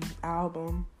one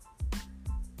album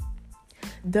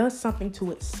does something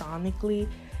to it sonically.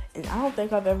 And I don't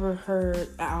think I've ever heard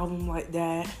an album like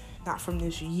that, not from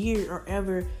this year or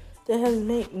ever, that has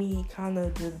made me kind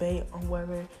of debate on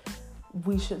whether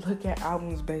we should look at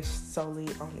albums based solely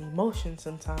on emotion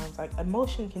sometimes. Like,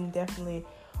 emotion can definitely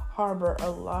harbor a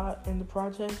lot in the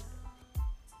project.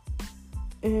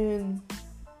 And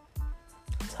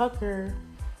Tucker's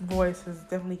voice has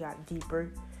definitely got deeper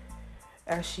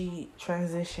as she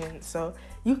transitioned. So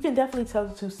you can definitely tell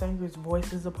the two singers'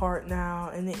 voices apart now.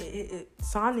 And it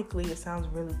sonically, it sounds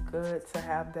really good to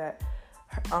have that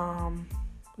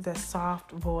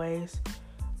soft voice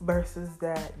versus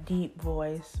that deep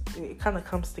voice. It kind of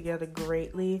comes together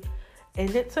greatly.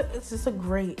 And it's just a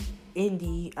great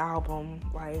indie album.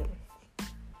 Like,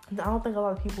 I don't think a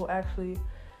lot of people actually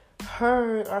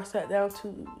heard or sat down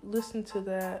to listen to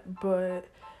that, but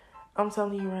I'm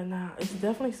telling you right now, it's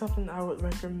definitely something I would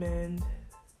recommend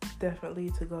definitely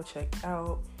to go check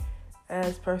out,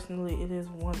 as personally it is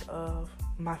one of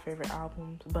my favorite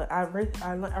albums. But I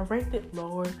ranked it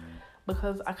lower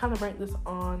because I kind of rank this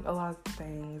on a lot of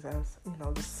things, as you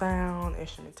know, the sound,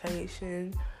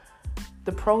 instrumentation,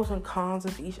 the pros and cons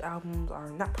of each album are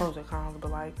not pros and cons,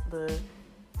 but like the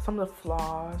some of the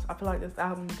flaws. I feel like this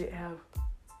album did have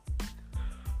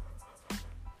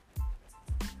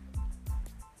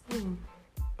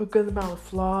a good amount of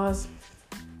flaws.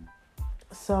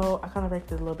 So I kind of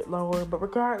ranked it a little bit lower. But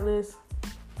regardless,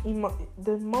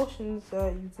 the emotions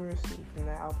that you can receive from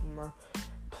that album are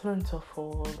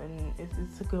plentiful, and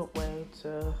it's a good way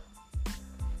to,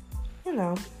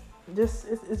 just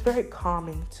it's very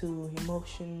calming to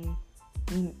emotion.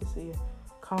 It's a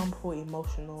calmful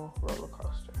emotional roller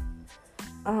coaster.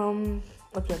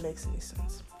 If that makes any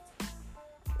sense.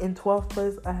 In 12th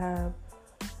place, I have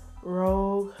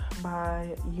Rogue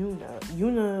by Yuna.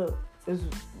 Yuna is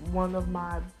one of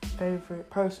my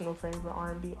personal favorite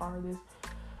R&B artists.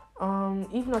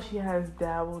 Even though she has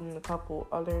dabbled in a couple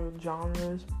other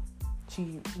genres,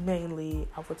 she mainly,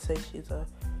 I would say, she's a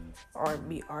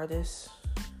R&B artist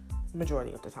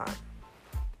majority of the time.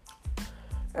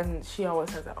 And she always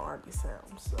has that R&B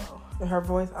sound. So, and her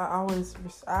voice, I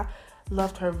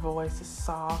loved her voice. It's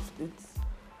soft.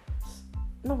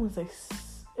 I would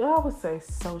say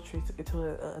sultry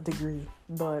to a degree,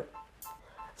 but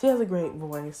she has a great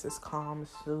voice. It's calm,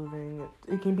 it's soothing.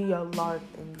 It can be a lot of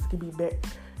things. It can be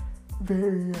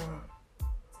very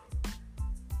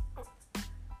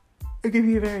it can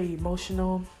be very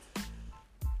emotional.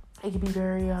 It can be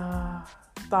very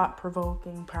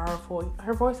thought-provoking, powerful.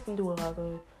 Her voice can do a lot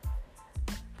of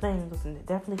things, and it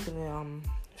definitely can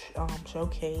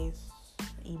showcase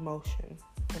emotion,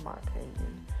 in my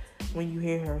opinion. When you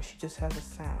hear her, she just has a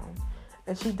sound.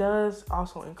 And she does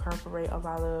also incorporate a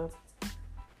lot of,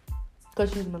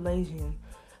 because she's Malaysian,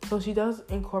 so she does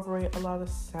incorporate a lot of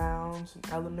sounds and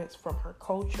elements from her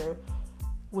culture,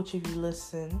 which if you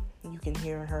listen, you can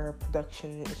hear her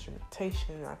production and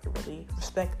instrumentation. I can really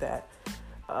respect that.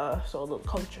 So a little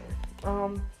culture.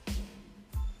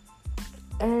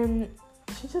 And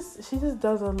she just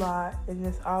does a lot in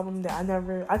this album that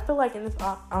I feel like in this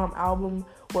album,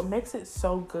 what makes it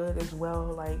so good as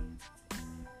well, like,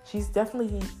 she's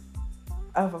definitely,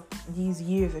 of these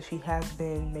years that she has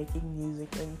been making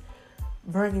music and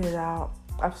bringing it out,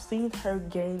 I've seen her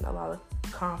gain a lot of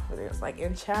confidence. Like,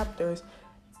 in Chapters,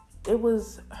 it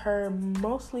was her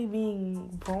mostly being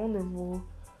vulnerable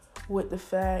with the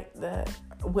fact that,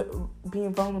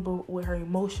 being vulnerable with her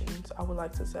emotions, I would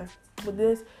like to say. With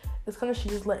this, it's kind of,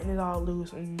 she's just letting it all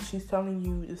loose, and she's telling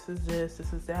you this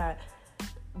is that,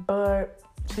 but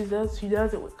she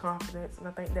does it with confidence, and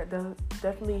I think that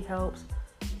definitely helps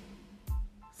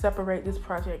separate this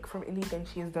project from anything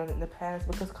she has done in the past,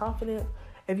 because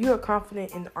if you are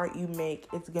confident in the art you make,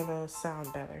 it's gonna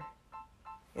sound better.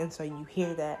 And so you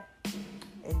hear that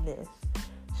in this.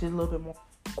 She's a little bit more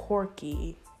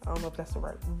quirky. I don't know if that's the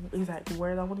right exact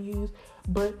word I want to use,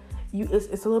 but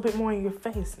it's a little bit more in your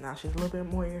face now. She's a little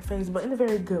bit more in your face, but in a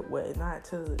very good way, not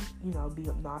to be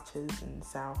obnoxious and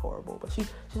sound horrible. But she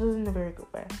does it in a very good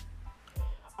way.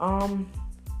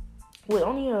 With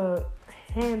only a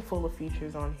handful of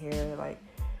features on here, like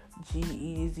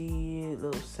G-Eazy,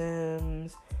 Lil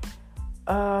Sims,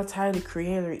 Tyler the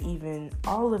Creator, even,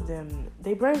 all of them,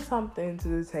 they bring something to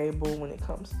the table when it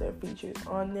comes to their features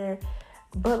on there.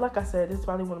 But like I said, this is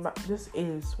one of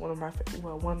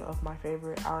my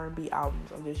favorite R&B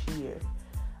albums of this year,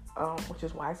 which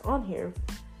is why it's on here.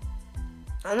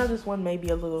 I know this one may be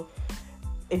a little,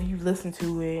 if you listen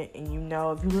to it and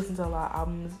if you listen to a lot of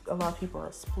albums, a lot of people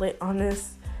are split on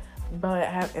this. But I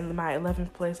have, in my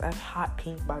 11th place, I have Hot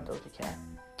Pink by Doja Cat.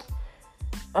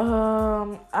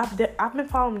 I've been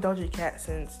following Doja Cat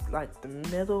since like the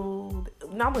middle,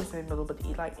 not I wouldn't say middle, but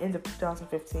the end of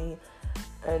 2015.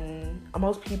 And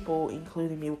most people,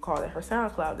 including me, would call it her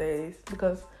SoundCloud days,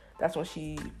 because that's when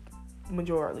she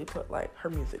majorly put like her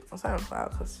music on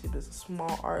SoundCloud, because she was a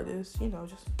small artist,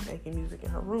 just making music in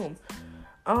her room.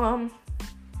 And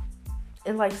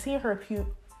like seeing her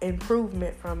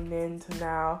improvement from then to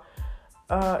now,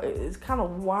 it's kind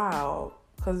of wild,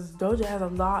 because Doja has a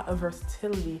lot of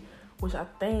versatility, which I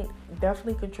think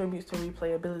definitely contributes to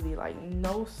replayability. Like,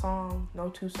 no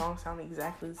two songs sound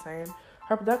exactly the same.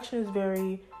 Her production is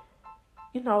very,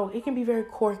 it can be very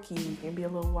quirky, it can be a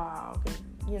little wild.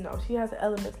 And, she has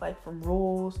elements like from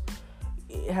Rules.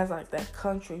 It has like that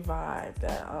country vibe,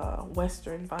 that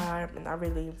Western vibe, and I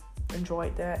really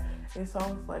enjoyed that. And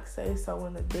songs like Say So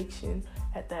and Addiction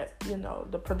had that,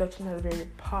 the production has a very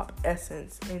pop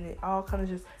essence, and it all kind of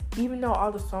just, even though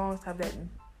all the songs have that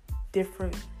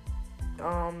different,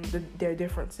 their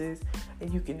differences,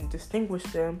 and you can distinguish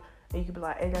them, and you can be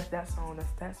like, hey, that's that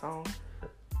song.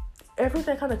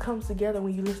 Everything kind of comes together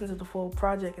when you listen to the full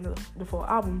project and the full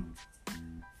album,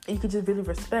 and you can just really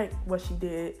respect what she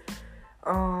did.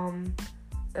 And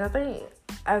I think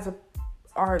as an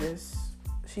artist,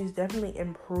 she's definitely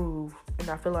improved, and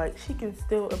I feel like she can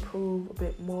still improve a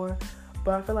bit more.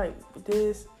 But I feel like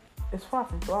this is far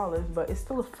from flawless, but it's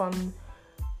still a fun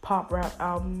pop rap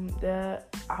album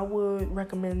that I would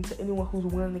recommend to anyone who's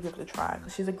willing to give it a try,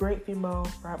 because she's a great female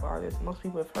rap artist. Most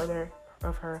people have heard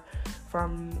of her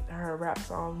from her rap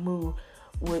song Moo,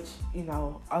 which, you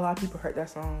know, a lot of people heard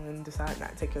that song and decided not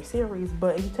to take her serious.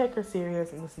 But if you take her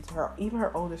serious and listen to her, even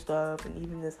her older stuff and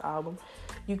even this album,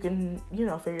 you can, you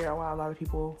know, figure out why a lot of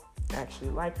people actually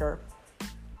like her.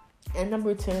 And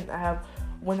number 10, I have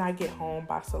When I Get Home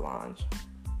by Solange.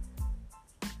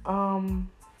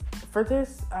 For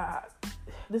this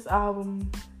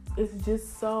album, it's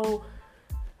just so,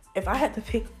 if I had to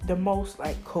pick the most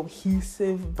like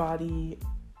cohesive body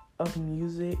of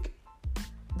music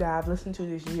that I've listened to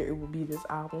this year, it would be this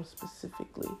album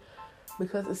specifically,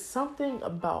 because it's something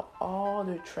about all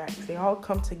the tracks. They all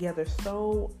come together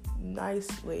so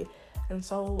nicely and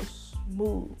so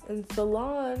smooth. And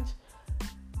Solange,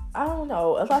 I don't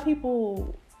know, a lot of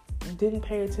people didn't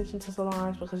pay attention to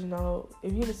Solange because, you know,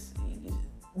 if you just,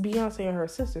 Beyonce and her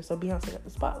sister, so Beyonce got the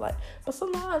spotlight. But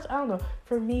Solange, I don't know,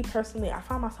 for me personally, I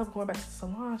find myself going back to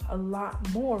Solange a lot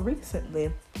more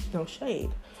recently. No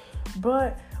shade.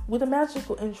 But with a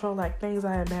magical intro like Things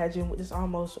I Imagine, with this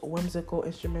almost whimsical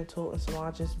instrumental and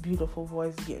Solange's beautiful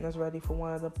voice getting us ready for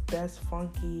one of the best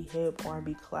funky hip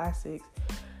R&B classics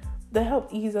that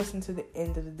helped ease us into the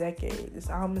end of the decade. This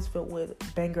album is filled with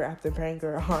banger after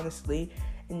banger, honestly,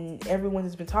 and everyone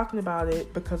has been talking about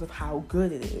it because of how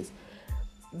good it is.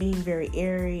 Being very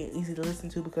airy, easy to listen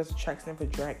to because the tracks never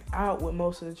drag out, with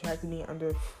most of the tracks being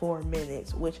under 4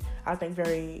 minutes, which I think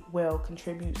very well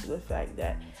contributes to the fact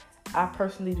that I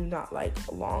personally do not like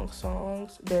long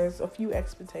songs. There's a few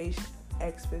what's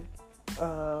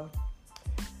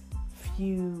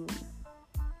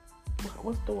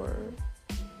the word?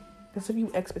 There's a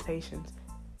few expectations.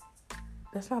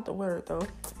 That's not the word though.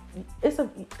 It's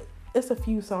a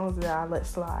few songs that I let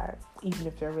slide, even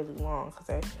if they're really long, because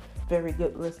they're very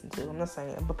good to listen to. I'm not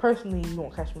saying, but personally, you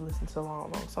won't catch me listening to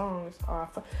long songs.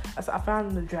 I found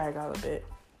them to drag out a bit,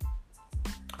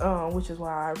 which is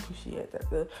why I appreciate that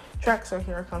the tracks are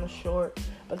here are kind of short,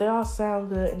 but they all sound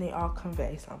good and they all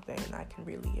convey something, and I can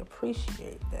really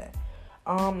appreciate that.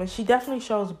 And she definitely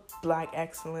shows Black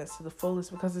excellence to the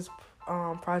fullest, because this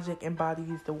project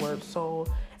embodies the word soul,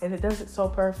 and it does it so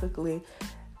perfectly.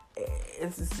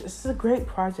 It's a great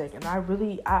project, and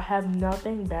I have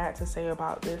nothing bad to say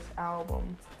about this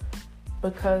album,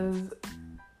 because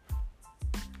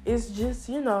it's just,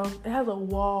 you know, it has a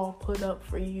wall put up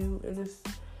for you, and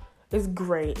it's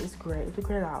great. It's great. It's a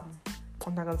great album.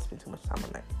 I'm not gonna spend too much time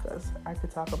on that because I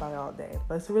could talk about it all day,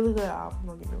 but it's a really good album,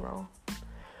 don't get me wrong.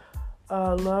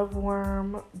 Love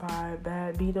Worm by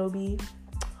Bad B.O.B.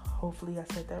 Hopefully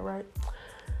I said that right.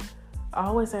 I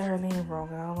always say her name wrong,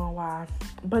 and I don't know why.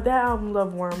 But that album,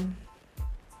 Love Worm,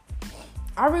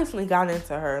 I recently got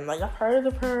into her. And, like, I've heard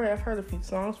of her. I've heard a few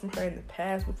songs from her in the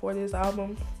past before this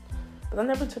album. But I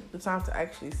never took the time to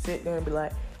actually sit there and be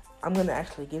like, I'm going to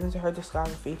actually get into her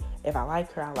discography. If I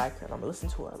like her, I like her. And I'm going to listen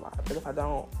to her a lot. But if I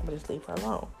don't, I'm going to just leave her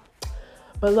alone.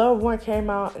 But Love Worm came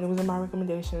out, and it was in my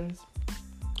recommendations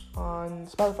on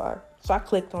Spotify. So I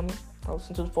clicked on it. I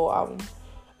listened to the full album.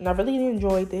 And I really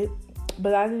enjoyed it.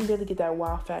 But I didn't really get that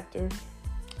wow factor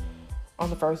on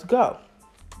the first go.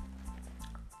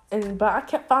 But I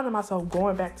kept finding myself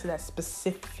going back to that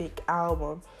specific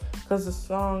album because the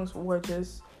songs were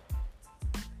just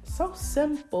so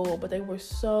simple, but they were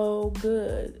so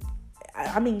good.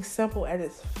 I mean, simple at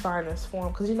its finest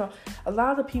form. Because, you know, a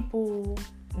lot of the people,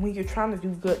 when you're trying to do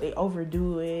good, they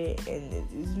overdo it, and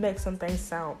it makes some things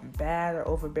sound bad or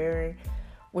overbearing,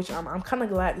 which I'm kind of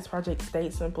glad this project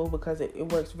stayed simple, because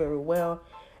it works very well.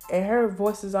 And her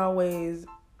voice is always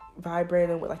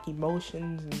vibrating with like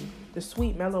emotions, and the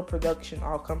sweet mellow production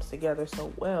all comes together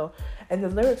so well. And the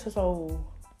lyrics are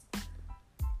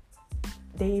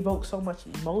they evoke so much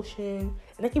emotion,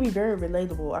 and they can be very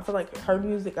relatable. I feel like her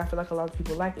music, I feel like a lot of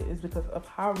people like it, is because of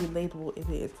how relatable it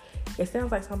is. It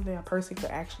sounds like something a person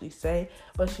could actually say,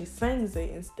 but she sings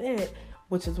it instead,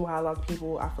 which is why a lot of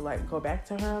people, I feel like, go back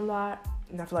to her a lot.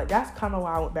 And I feel like that's kind of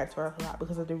why I went back to her a lot,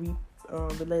 because of the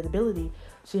relatability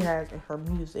she has in her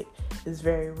music is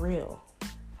very real.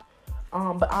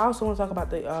 But I also want to talk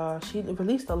about she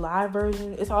released a live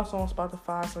version. It's also on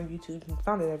Spotify, it's on YouTube. You can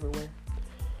find it everywhere.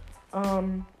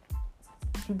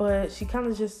 But she kind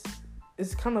of just,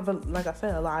 it's kind of like I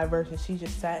said, a live version. She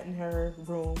just sat in her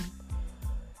room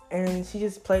and she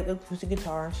just played the acoustic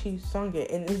guitar and she sung it,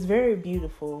 and it's very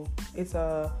beautiful.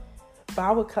 But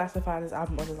I would classify this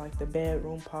album under like the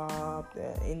bedroom pop,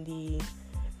 the indie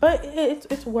But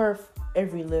it's worth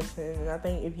every listen, and I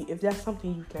think if that's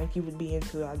something you think you would be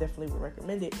into, I definitely would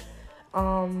recommend it.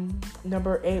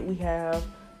 Number 8 we have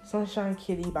Sunshine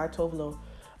Kitty by Tove Lo.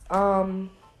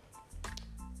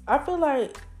 I feel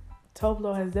like Tove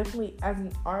Lo has definitely, as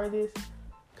an artist,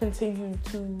 continued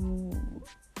to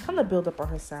kind of build up on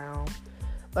her sound.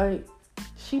 Like,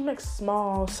 she makes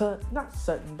small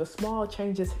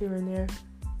changes here and there.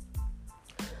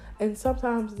 And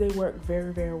sometimes they work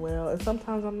very, very well. And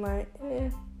sometimes I'm like,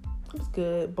 it was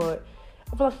good, but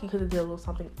I feel like he could have did a little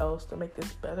something else to make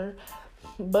this better.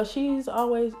 But she's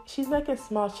making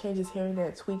small changes here and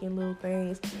there, tweaking little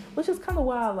things, which is kind of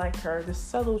why I like her. The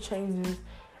subtle changes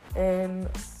in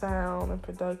sound and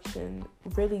production,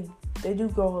 really, they do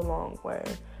go a long way.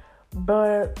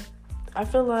 But I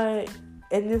feel like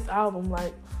in this album,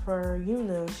 like for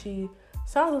Yuna, she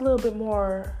sounds a little bit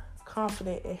more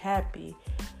confident and happy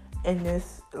in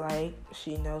this, like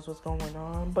she knows what's going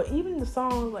on. But even the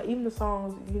songs,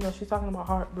 you know, she's talking about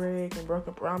heartbreak and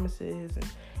broken promises, and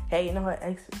hey, you know,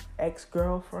 her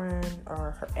ex-girlfriend,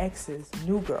 or her ex's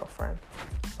new girlfriend.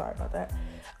 Sorry about that.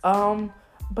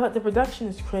 But the production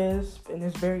is crisp and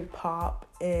it's very pop,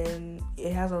 and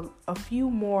it has a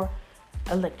few more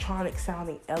electronic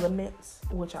sounding elements,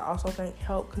 which I also think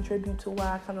help contribute to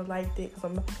why I kind of liked it, because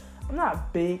I'm not a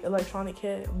big electronic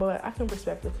head, but I can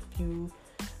respect a few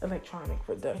electronic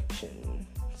production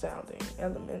sounding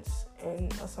elements in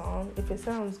a song if it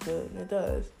sounds good, and it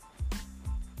does.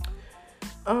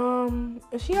 And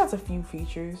she has a few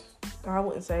features. I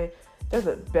wouldn't say they're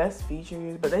the best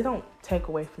features, but they don't take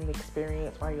away from the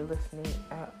experience while you're listening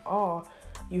at all.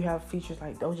 You have features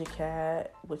like Doja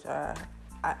Cat, which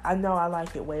I know I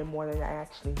like it way more than I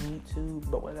actually need to,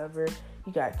 but whatever.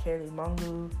 You got Kelly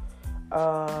Mungu,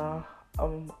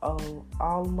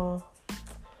 Alma.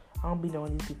 I don't be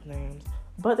knowing these people's names,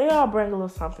 but they all bring a little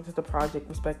something to the project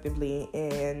respectively,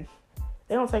 and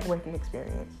they don't take away from the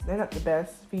experience. They're not the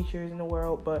best features in the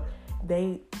world, but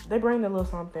they bring a little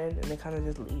something, and they kind of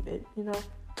just leave it, you know.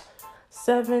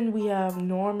 7, we have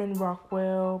Norman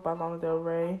Rockwell by Lana Del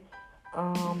Rey. A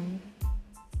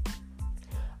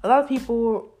lot of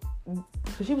people,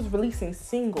 because she was releasing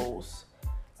singles,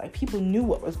 like people knew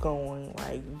what was going,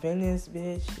 like Venice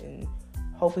Bitch and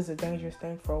Hope is a Dangerous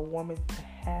Thing for a Woman to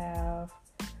Have.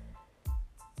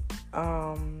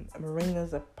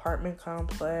 Marina's Apartment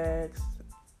Complex,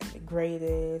 The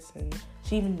Greatest, and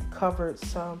she even covered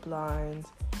Sublime's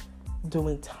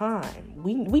Doing Time.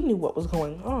 We knew what was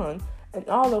going on, and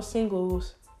all those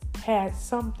singles had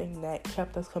something that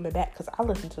kept us coming back, because I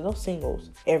listened to those singles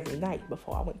every night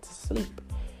before I went to sleep.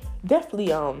 Definitely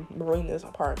Marina's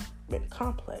Apartment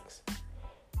Complex,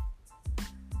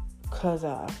 because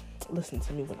listen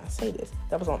to me when I say this,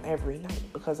 that was on every night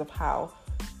because of how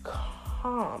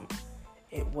calm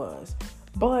it was.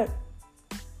 But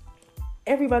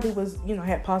everybody was, you know,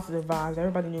 had positive vibes.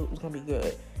 Everybody knew it was gonna be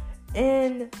good,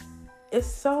 and it's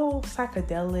so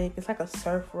psychedelic. It's like a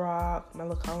surf rock,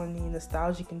 melancholy,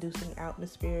 nostalgic inducing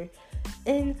atmosphere.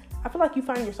 And I feel like you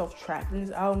find yourself trapped in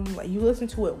this album. Like, you listen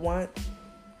to it once,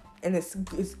 and it's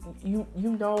you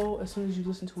know, as soon as you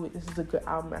listen to it, this is a good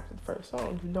album after the first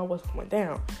song. You know what's going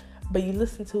down. But you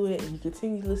listen to it, and you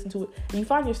continue to listen to it, and you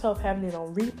find yourself having it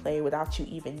on replay without you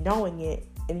even knowing it,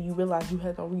 and you realize you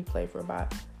had it on replay for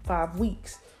about 5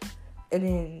 weeks. And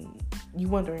then you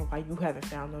wondering why you haven't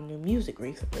found no new music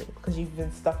recently, because you've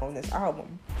been stuck on this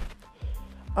album.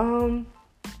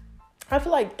 I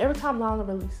feel like every time Lana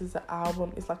releases an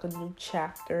album, it's like a new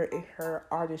chapter in her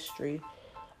artistry.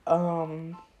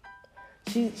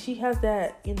 She has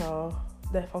that, you know,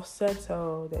 that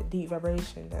falsetto, that deep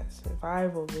vibration, that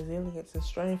survival, resilience, and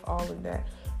strength, all in that.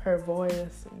 Her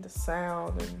voice and the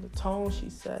sound and the tone she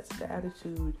sets, the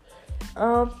attitude.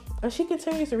 And she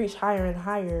continues to reach higher and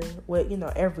higher with, you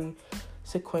know, every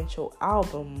sequential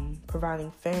album,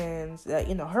 providing fans that,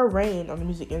 you know, her reign on the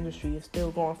music industry is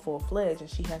still going full-fledged, and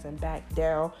she hasn't backed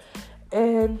down.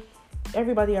 And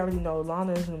everybody already knows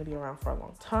Lana is going to be around for a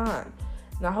long time.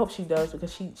 And I hope she does,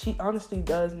 because she honestly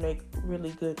does make really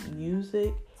good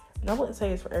music. And I wouldn't say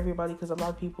it's for everybody, because a lot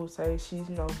of people say she's,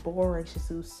 you know, boring, she's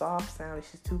too soft sounding,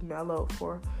 she's too mellow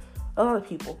for a lot of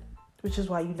people, which is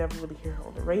why you never really hear her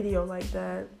on the radio like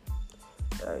that.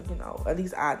 You know, at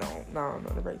least I don't. No,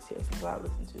 the radio stations I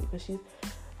listen to, because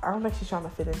I don't think she's trying to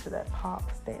fit into that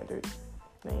pop standard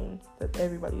thing that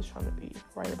everybody's trying to be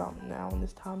right about now in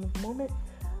this time of moment.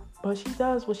 But she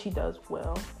does what she does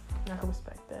well. I can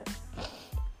respect that.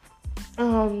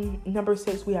 Number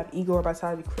 6, we have Igor by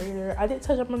Tyler, the Creator. I did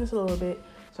touch up on this a little bit,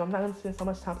 so I'm not going to spend so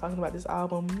much time talking about this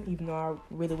album, even though I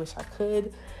really wish I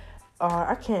could.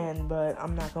 I can, but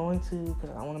I'm not going to, because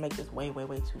I don't want to make this way, way,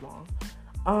 way too long.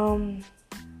 Um,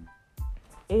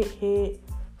 it hit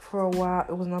for a while.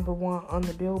 It was number one on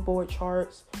the Billboard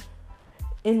charts.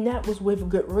 And that was with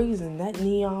good reason. That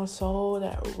neon soul,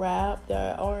 that rap,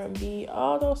 that R&B,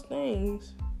 all those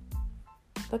things,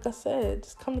 like I said,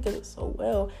 just come together so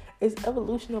well. His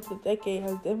evolution over the decade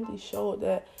has definitely showed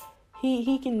that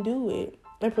he can do it.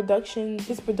 And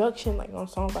his production, like on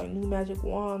songs like New Magic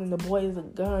Wand and The Boy Is a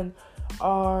Gun,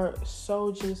 are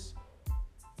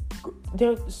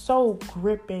they're so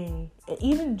gripping. And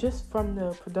even just from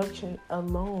the production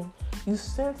alone, you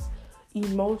sense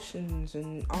emotions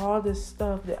and all this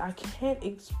stuff that I can't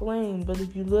explain. But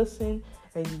if you listen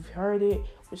and you've heard it,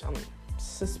 which I'm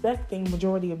suspecting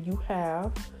majority of you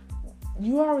have,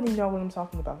 you already know what I'm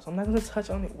talking about. So I'm not going to touch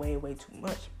on it way too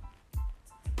much.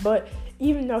 But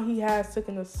even though he has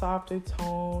taken a softer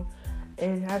tone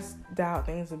and has dialed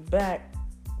things back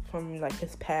from like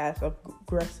his past of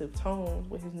aggressive tones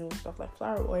with his new stuff like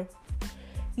Flower Boy,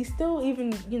 he still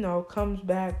even, comes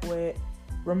back with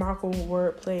remarkable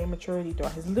wordplay and maturity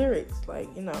throughout his lyrics. Like,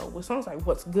 with songs like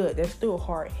What's Good, they're still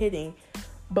hard hitting,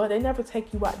 but they never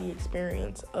take you out the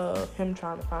experience of him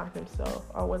trying to find himself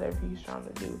or whatever he's trying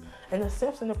to do. And the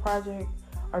synths in the project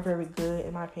are very good,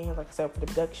 in my opinion, like I said, for the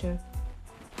production,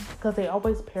 because they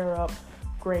always pair up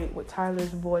great with Tyler's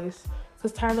voice.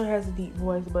 Because Tyler has a deep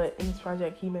voice, but in this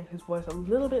project, he made his voice a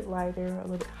little bit lighter, a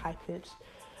little bit high-pitched.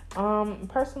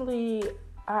 Personally,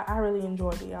 I really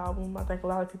enjoyed the album. I think a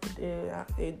lot of people did.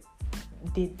 It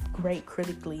did great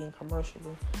critically and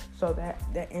commercially. So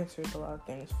that answers a lot of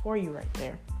things for you right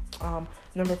there.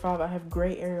 Number 5, I have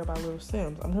Gray Area by Little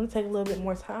Simz. I'm going to take a little bit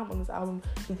more time on this album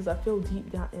because I feel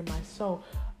deep down in my soul.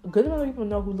 A good amount of people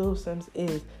know who Little Simz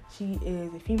is. She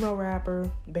is a female rapper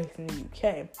based in the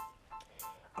UK.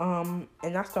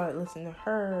 And I started listening to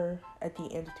her at the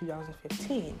end of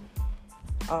 2015.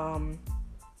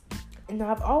 And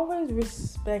I've always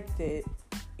respected,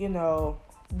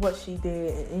 what she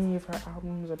did in any of her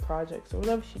albums or projects or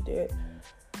whatever she did.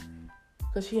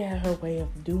 Because she had her way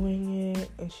of doing it,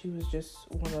 and she was just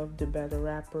one of the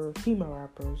better female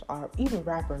rappers, or even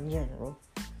rapper in general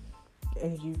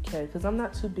in the UK. Because I'm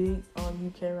not too big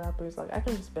on UK rappers. Like, I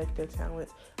can respect their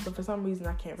talents, but for some reason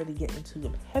I can't really get into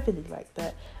them heavily like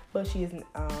that. But she's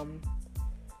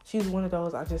one of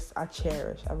those I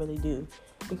cherish. I really do.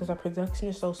 Because her production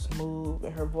is so smooth,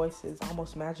 and her voice is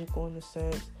almost magical in a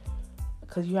sense.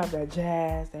 Because you have that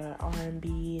jazz, that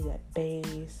R&B, that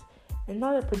bass, and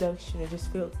all that production. It just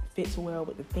fits well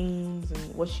with the themes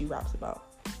and what she raps about.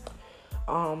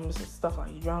 Stuff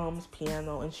like drums,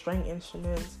 piano, and string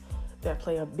instruments that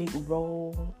play a big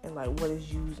role in like what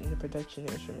is used in the production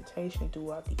and instrumentation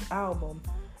throughout the album.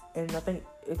 And I think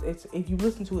it's if you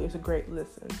listen to it, it's a great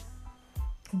listen.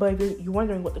 But if you're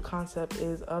wondering what the concept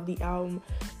is of the album,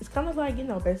 it's kind of like,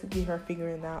 basically her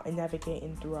figuring out and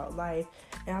navigating throughout life.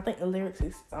 And I think the lyrics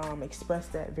express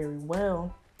that very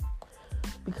well.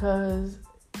 Because,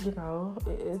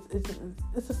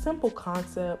 it's a simple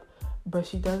concept, but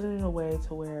she does it in a way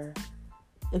to where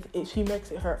she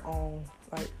makes it her own,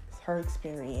 like it's her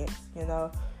experience,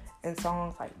 And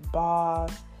songs like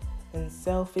Boss and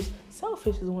Selfish.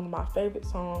 Selfish is one of my favorite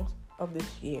songs of this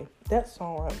year. That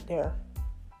song right there.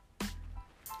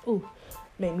 Ooh,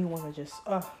 made me want to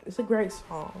it's a great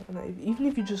song. And even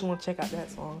if you just want to check out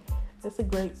that song, it's a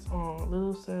great song.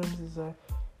 Little Simz is a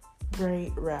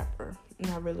great rapper, and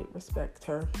I really respect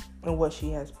her and what she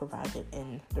has provided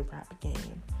in the rap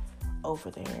game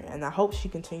over there. And I hope she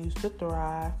continues to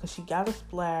thrive, because she got a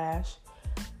splash,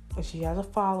 and she has a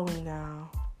following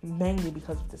now, mainly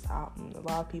because of this album. A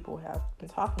lot of people have been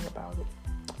talking about it,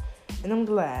 and I'm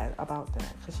glad about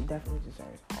that, because she definitely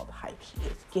deserves all the hype she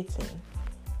is getting.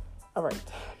 All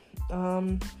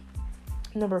right.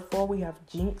 Number 4, we have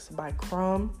Jinx by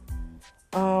Crumb.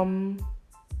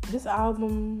 This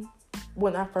album,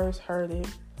 when I first heard it,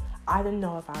 I didn't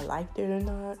know if I liked it or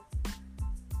not,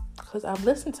 because I've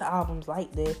listened to albums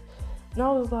like this, and I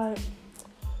was like,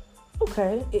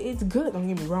 okay, it's good, don't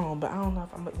get me wrong, but I don't know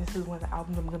if this is one of the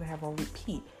albums I'm going to have on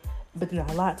repeat. But then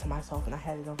I lied to myself, and I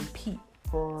had it on repeat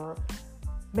for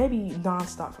maybe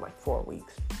nonstop for like 4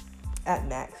 weeks. At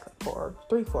max, for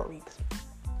 3-4 weeks.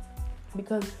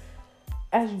 Because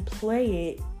as you play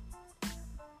it,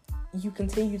 you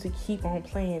continue to keep on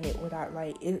playing it without,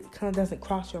 it kind of doesn't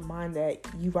cross your mind that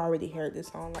you've already heard this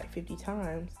song 50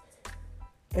 times.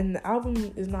 And the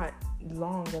album is not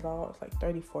long at all. It's like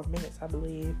 34 minutes, I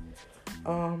believe.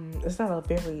 It's not a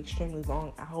very extremely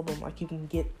long album. You can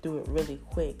get through it really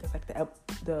quick. It's like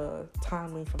the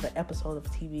time length of an episode of a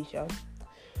TV show.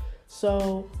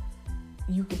 So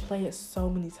you can play it so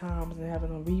many times and have it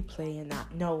on replay and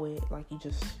not know it. You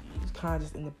just kind of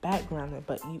just in the background,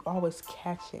 but you always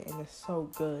catch it, and it's so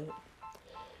good.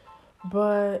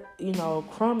 But,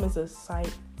 Crumb is a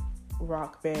psych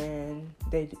rock band.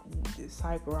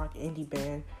 Psych rock indie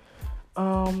band.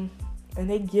 And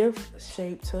they give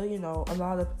shape to, a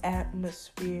lot of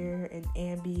atmosphere and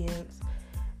ambience.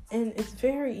 And it's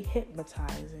very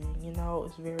hypnotizing,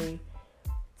 it's very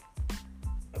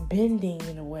bending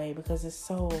in a way, because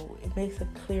it makes a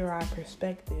clear-eye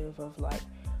perspective of, like,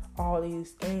 all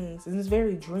these things. And it's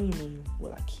very dreamy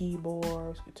with, like,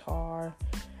 keyboards, guitar.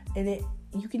 And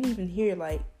you can even hear,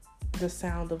 like, the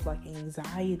sound of, like,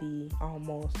 anxiety,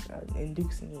 almost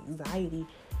inducing anxiety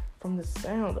from the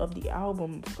sound of the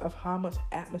album, of how much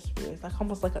atmosphere. It's like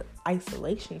almost like an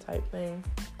isolation type thing.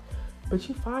 But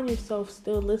you find yourself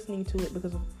still listening to it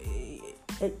because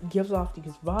it gives off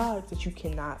these vibes that you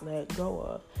cannot let go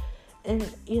of. And,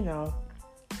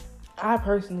 I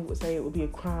personally would say it would be a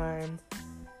crime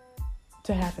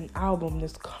to have an album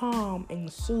that's calm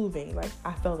and soothing. Like,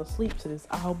 I fell asleep to this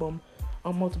album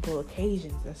on multiple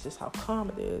occasions. That's just how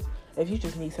calm it is. If you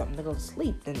just need something to go to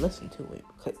sleep, then listen to it.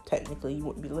 Technically, you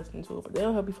wouldn't be listening to it, but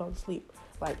they'll help you fall asleep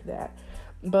like that.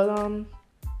 But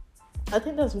I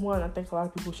think that's one I think a lot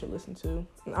of people should listen to.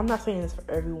 And I'm not saying it's for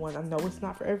everyone. I know it's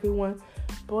not for everyone,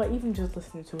 but even just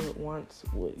listening to it once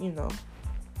would,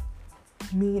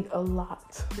 mean a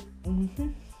lot.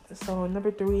 So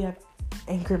number 3, we have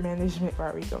Anger Management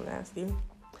by Rico Nasty.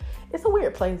 It's a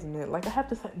weird placement. Like, I have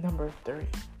to set number 3.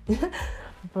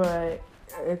 But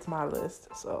it's my list,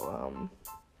 so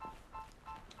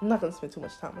I'm not gonna spend too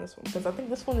much time on this one, because I think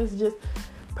this one is just,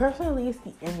 personally, it's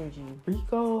the energy.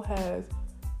 Rico has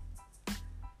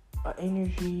an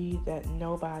energy that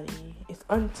it's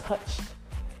untouched.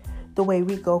 The way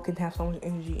Rico can have so much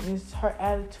energy, and it's her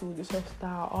attitude, it's her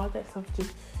style, all that stuff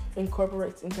just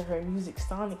incorporates into her music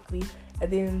sonically.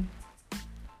 And then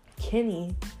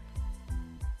Kenny,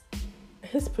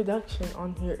 his production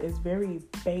on here is very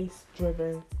bass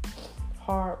driven,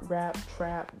 hard rap,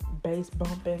 trap, bass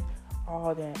bumping,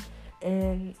 all that.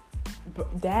 And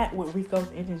that with Rico's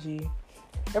energy,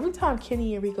 every time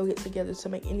Kenny and Rico get together to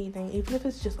make anything, even if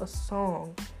it's just a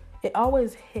song, it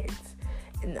always hits.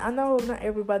 And I know not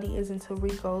everybody is into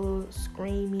Rico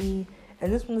screamy,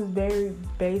 and this one is very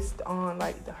based on,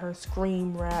 like, her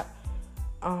scream rap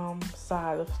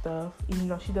side of stuff. Even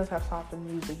though she does have softer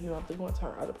music, you don't have to go into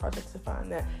her other projects to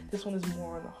find that. This one is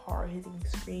more on the hard-hitting,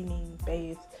 screaming,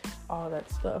 bass, all that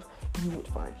stuff you would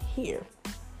find here.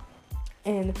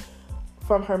 And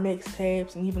from her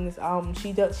mixtapes and even this album,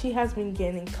 she has been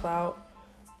gaining clout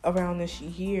around this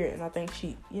year, and I think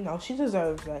she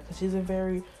deserves that, because she's a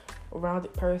very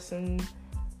rounded person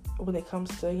when it comes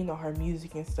to, her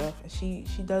music and stuff, and she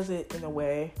does it in a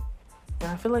way. And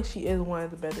I feel like she is one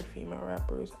of the better female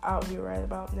rappers out here right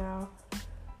about now,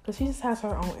 because she just has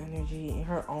her own energy and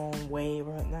her own way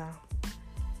right now.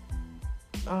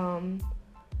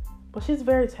 But she's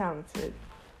very talented,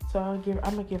 so I'm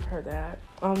gonna give her that.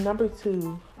 Number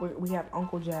 2, we have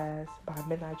Uncle Jazz by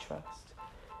Midnight Trust.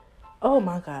 Oh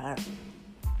my God.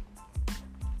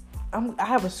 I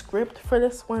have a script for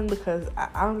this one, because I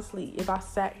honestly, if I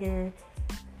sat here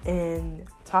and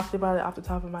talked about it off the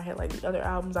top of my head like the other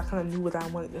albums, I kind of knew what I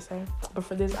wanted to say. But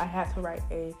for this, I had to write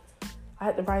a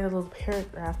little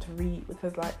paragraph to read,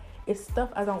 because, like, it's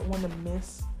stuff I don't want to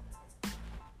miss,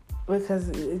 because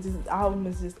the album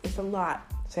is it's a lot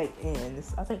to take in.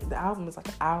 I think the album is like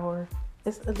an hour.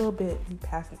 It's a little bit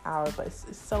past an hour, but it's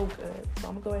so good. So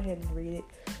I'm gonna go ahead and read it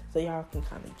so y'all can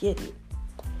kind of get it.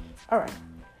 All right.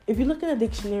 If you look in a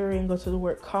dictionary and go to the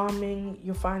word calming,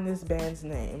 you'll find this band's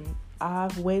name.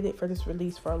 I've waited for this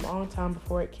release for a long time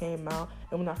before it came out,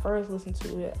 and when I first listened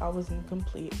to it, I was in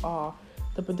complete awe.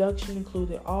 The production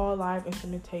included all live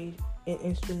instrumentation and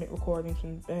instrument recordings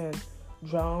from the band,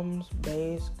 drums,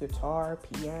 bass, guitar,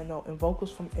 piano, and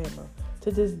vocals from Emma.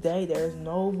 To this day, there is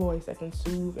no voice that can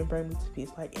soothe and bring me to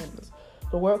peace like Emma's.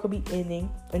 The world could be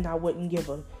ending, and I wouldn't give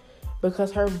a,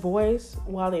 because her voice,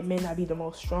 while it may not be the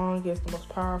most strongest, the most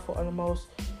powerful, and the most,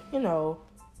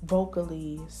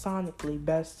 vocally, sonically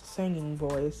best singing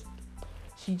voice,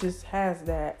 she just has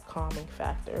that calming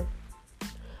factor.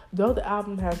 Though the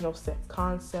album has no set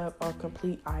concept or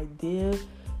complete idea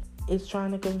it's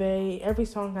trying to convey, every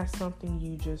song has something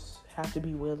you just have to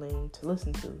be willing to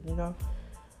listen to,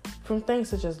 From things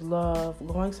such as love,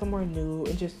 going somewhere new,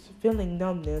 and just feeling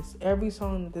numbness, every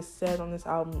song that is said on this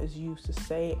album is used to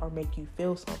say or make you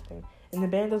feel something. And the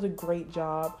band does a great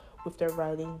job with their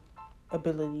writing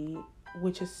ability,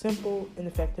 which is simple and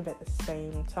effective at the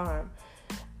same time.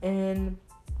 And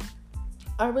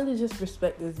I really just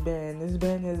respect this band. This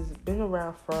band has been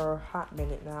around for a hot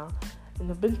minute now.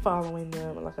 and I've been following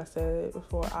them. And like I said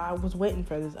before, I was waiting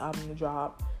for this album to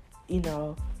drop.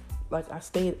 Like I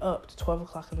stayed up to 12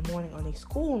 o'clock in the morning on a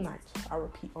school night. I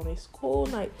repeat, on a school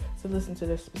night to listen to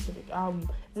this specific album.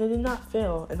 And it did not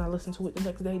fail. And I listened to it the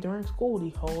next day during school,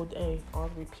 the whole day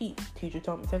on repeat. Teacher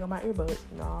told me to take out my earbuds.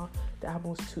 Nah, the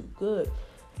album was too good.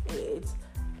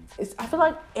 I feel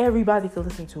like everybody could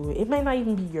listen to it. It may not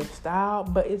even be your style,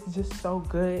 but it's just so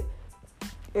good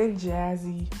and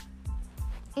jazzy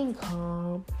and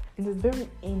calm. And it's very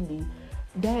indie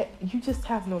that you just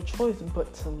have no choice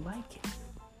but to like it.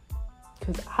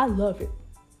 Because I love it.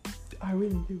 I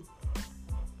really do.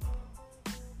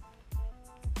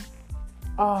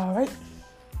 Alright.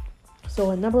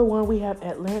 So at number 1, we have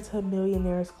Atlanta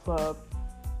Millionaires Club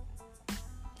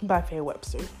by Faye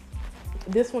Webster.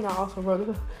 This one I also wrote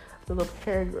a little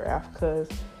paragraph because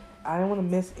I didn't want to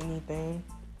miss anything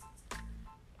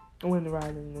when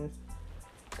writing this.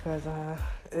 Because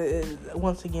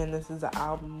once again, this is an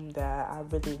album that I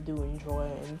really do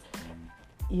enjoy,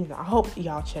 and I hope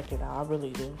y'all check it out. I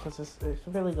really do, because it's a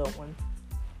really good one.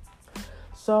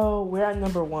 So we're at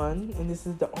number 1, and this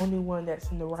is the only one that's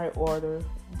in the right order.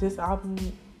 This album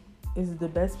is the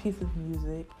best piece of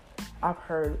music I've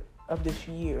heard of this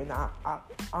year, and I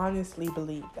honestly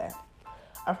believe that.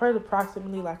 I've heard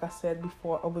approximately, like I said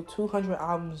before, over 200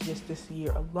 albums just this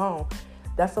year alone.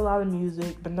 That's a lot of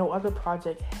music, but no other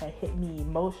project had hit me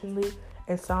emotionally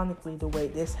and sonically the way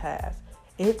this has.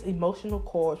 It's emotional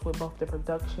chords with both the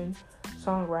production,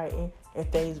 songwriting,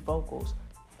 and Faye's vocals.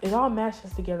 It all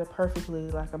matches together perfectly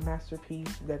like a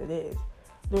masterpiece that it is.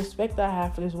 The respect I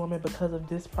have for this woman because of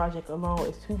this project alone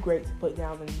is too great to put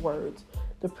down in words.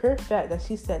 The pure fact that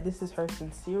she said this is her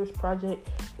sincerest project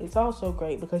is also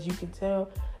great because you can tell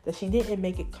that she didn't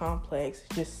make it complex,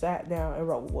 just sat down and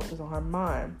wrote what was on her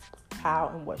mind,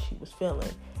 how and what she was feeling.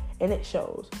 And it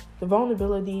shows. The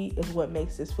vulnerability is what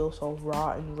makes this feel so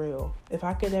raw and real. If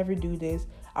I could ever do this,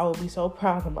 I would be so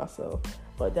proud of myself.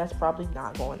 But that's probably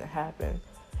not going to happen.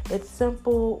 It's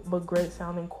simple but great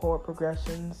sounding chord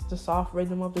progressions, the soft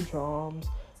rhythm of the drums,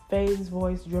 Faye's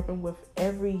voice dripping with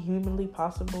every humanly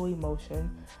possible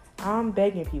emotion. I'm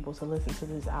begging people to listen to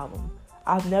this album.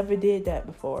 I've never did that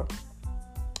before.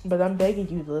 But I'm begging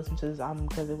you to listen to this album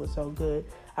because it was so good.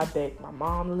 I begged my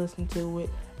mom to listen to it,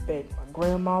 begged my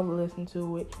grandma to listen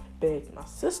to it, begged my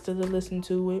sister to listen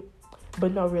to it.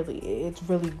 But no, really, it's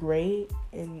really great,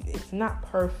 and it's not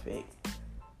perfect,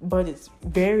 but it's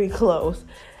very close.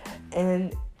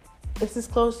 And it's as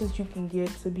close as you can get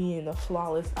to being a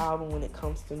flawless album when it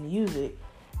comes to music.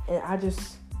 And I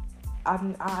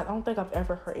don't think I've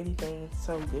ever heard anything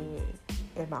so good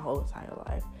in my whole entire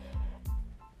life.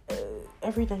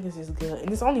 Everything is just good, and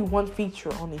there's only one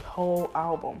feature on the whole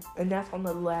album, and that's on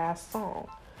the last song.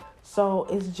 So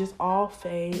it's just all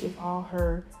Faye, it's all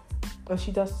her, and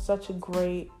she does such a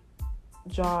great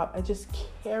job at just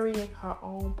carrying her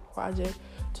own project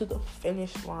to the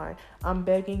finish line. I'm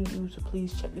begging you to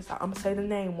please check this out. I'm gonna say the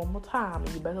name one more time,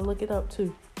 and you better look it up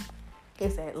too.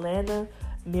 It's Atlanta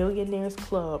Millionaires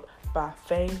Club by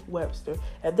Faye Webster.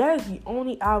 If that is the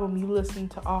only album you listen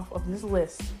to off of this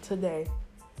list today,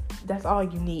 that's all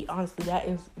you need. Honestly,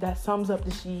 that sums up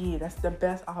this year. That's the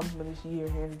best album of this year,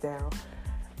 hands down.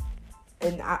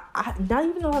 And I not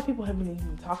even a lot of people have been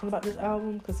even talking about this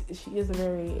album because she is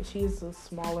a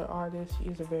smaller artist. She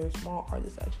is a very small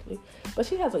artist, actually. But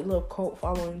she has a little cult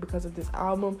following because of this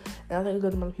album. And I think a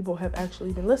good amount of people have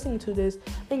actually been listening to this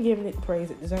and giving it the praise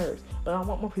it deserves. But I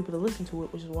want more people to listen to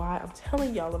it, which is why I'm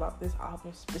telling y'all about this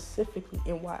album specifically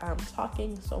and why I'm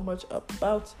talking so much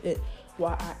about it,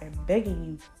 why I am begging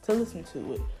you to listen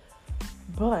to it.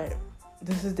 But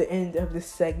this is the end of this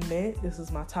segment. This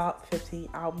is my top 15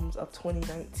 albums of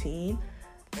 2019,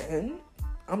 and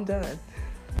I'm done.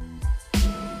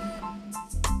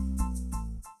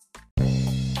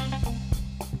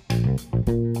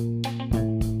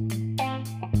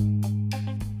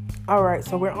 Alright,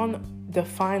 so we're on the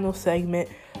final segment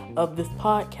of this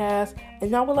podcast,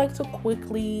 and I would like to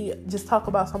quickly just talk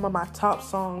about some of my top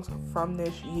songs from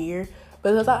this year,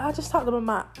 because I just talked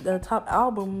about the top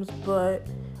albums, but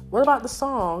what about the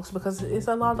songs? Because it's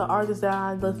a lot of the artists that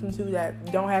I listen to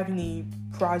that don't have any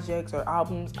projects or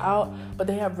albums out, but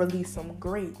they have released some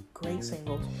great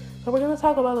singles. So we're going to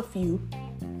talk about a few.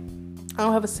 I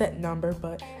don't have a set number,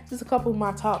 but just a couple of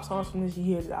my top songs from this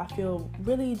year that I feel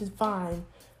really define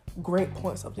great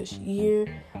points of this year.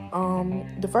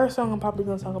 The first song I'm probably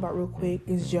going to talk about real quick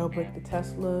is Jailbreak the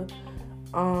Tesla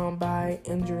by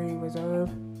Injury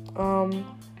Reserve.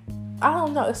 I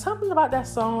don't know. It's something about that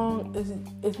song.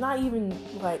 It's not even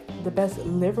like the best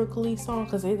lyrically song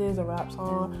because it is a rap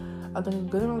song, I think a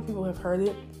good amount of people have heard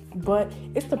it, but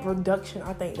it's the production,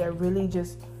 I think, that really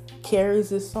just carries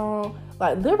this song.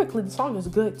 Like, lyrically, the song is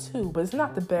good too, but it's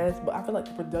not the best. But I feel like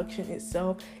the production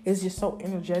itself is just so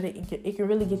energetic, and it can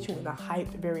really get you in a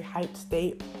very hyped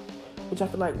state, which I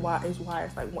feel like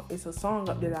it's a song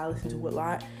up there that I listen to a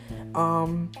lot.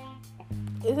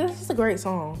 It's just a great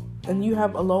song. And you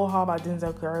have Aloha by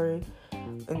Denzel Curry,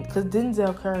 and because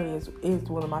Denzel Curry is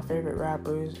one of my favorite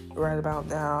rappers right about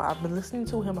now. I've been listening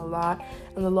to him a lot,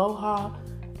 and Aloha,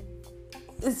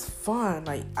 it's fun.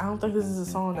 Like, I don't think this is a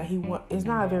song that it's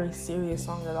not a very serious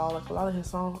song at all. Like, a lot of his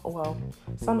songs,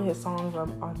 some of his songs are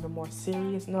on the more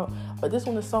serious note, but this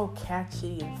one is so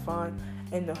catchy and fun,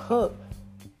 and the hook,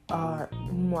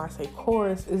 when I say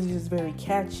chorus, is just very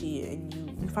catchy, and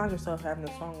you find yourself having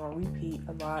the song on repeat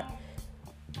a lot,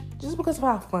 just because of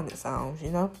how fun it sounds, you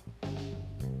know?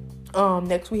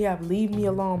 Next we have Leave Me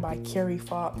Alone by Kerry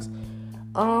Fox.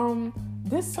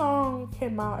 This song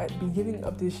came out at the beginning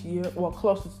of this year,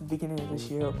 closer to the beginning of this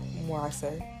year, more I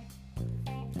say.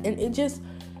 And it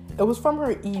was from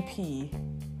her EP.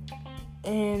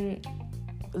 And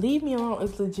Leave Me Alone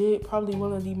is legit probably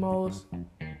one of the most,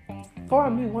 for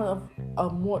me, one of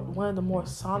the more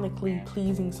sonically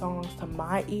pleasing songs to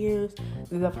my ears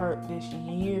that I've heard this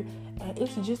year. And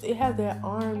it has that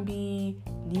R&B,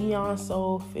 neon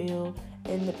soul feel,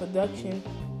 and the production,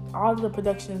 all of the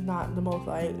production is not the most,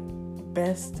 like,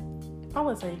 best. I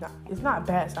wouldn't say it's not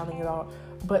bad sounding at all,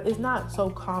 but it's not so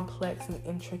complex and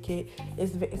intricate.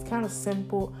 It's kind of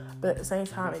simple, but at the same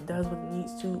time it does what it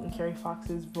needs to, and Kerry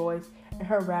Fox's voice and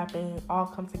her rapping all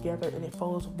come together, and it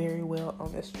flows very well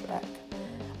on this track.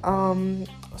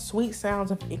 Sweet Sounds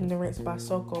of Ignorance by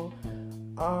Soko.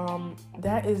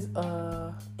 That is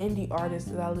a indie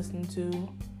artist that I listen to,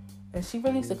 and she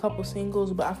released a couple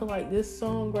singles, but I feel like this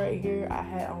song right here I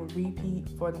had on repeat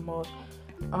for the most.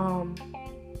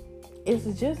 It's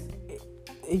just,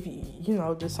 if you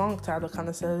know, the song title kind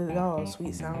of says it all,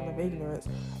 Sweet Sound of Ignorance.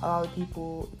 A lot of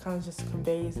people kind of just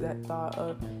conveys that thought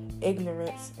of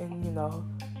ignorance and, you know,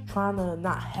 trying to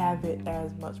not have it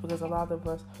as much, because a lot of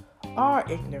us are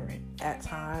ignorant at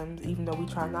times, even though we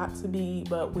try not to be,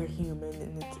 but we're human,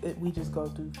 and we just go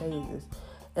through phases.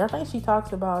 And I think she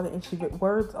talks about it, and she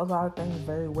words a lot of things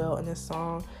very well in this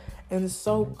song. And it's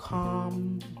so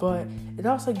calm, but it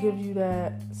also gives you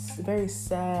that very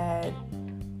sad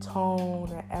tone,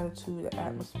 that attitude, that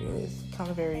atmosphere. It's kind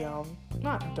of very,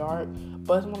 not dark,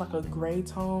 but it's more like a gray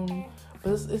tone.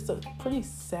 But it's a pretty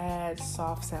sad,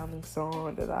 soft-sounding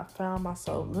song that I found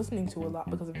myself listening to a lot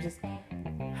because of just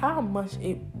how much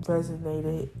it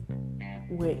resonated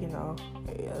with, you know.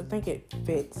 I think it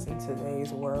fits in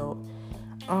today's world.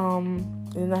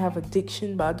 And then I have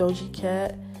Addiction by Doja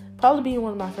Cat. Probably being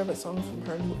one of my favorite songs from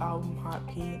her new album, Hot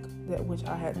Pink, which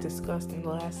I had discussed in the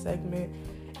last segment.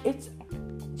 It's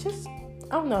just,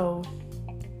 I don't know.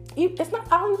 It's not,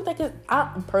 I don't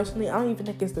even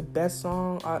think it's the best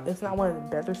song. It's not one of the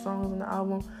better songs on the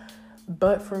album.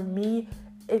 But for me,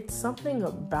 it's something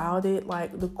about it,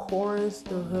 like the chorus,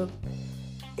 the hook,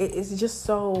 it's just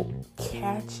so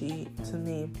catchy to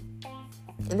me.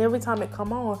 And every time it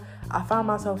come on, I find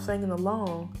myself singing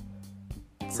along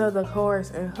to the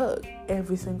chorus and hook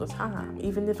every single time.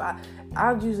 Even if I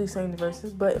usually sing the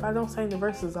verses, but if I don't sing the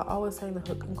verses, I always sing the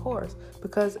hook and chorus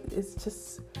because it's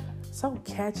just so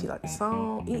catchy. Like the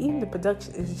song, even the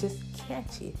production is just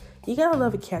catchy. You gotta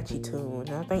love a catchy tune,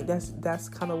 and I think that's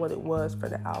kind of what it was for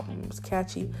the album. It was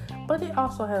catchy, but it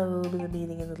also had a little bit of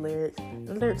meaning in the lyrics.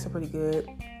 The lyrics are pretty good.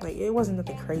 Like, it wasn't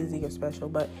nothing crazy or special,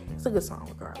 but it's a good song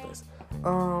regardless.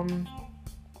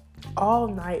 All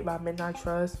Night by Midnight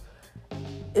Trust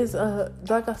is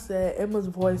like I said, Emma's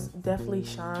voice definitely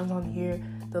shines on here.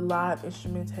 The live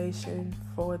instrumentation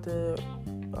for the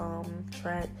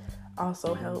track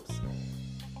also helps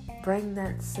bring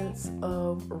that sense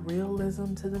of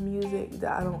realism to the music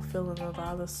that I don't feel in a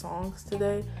lot of songs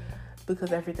today,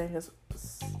 because everything is,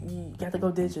 you got to go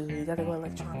digital, you got to go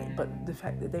electronic. But the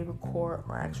fact that they record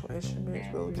on actual instruments,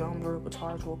 real drums, real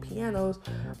guitars, real pianos,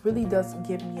 really does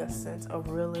give me a sense of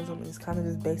realism. It's kind of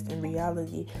just based in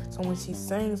reality. So when she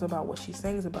sings about what she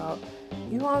sings about,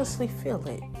 you honestly feel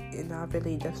it. And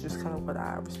that's just kind of what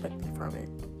I respected from it.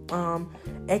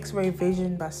 X-Ray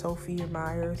Vision by Sophia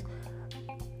Myers.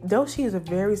 Though she is a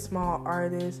very small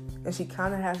artist, and she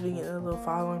kind of has been getting a little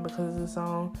following because of the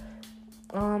song,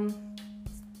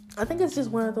 I think it's just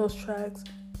one of those tracks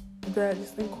that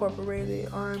just incorporated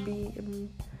R&B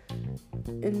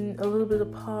and a little bit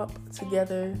of pop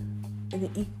together,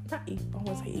 and I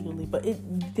won't say equally, but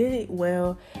it did it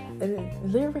well.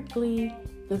 And lyrically,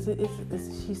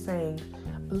 she's saying,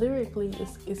 lyrically,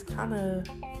 it's kind of,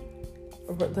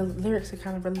 the lyrics are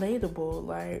kind of relatable.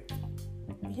 Like,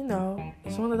 you know,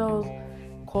 it's one of those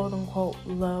quote unquote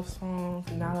love songs,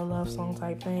 not a love song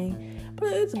type thing,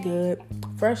 but it's good.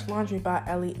 Fresh Laundry by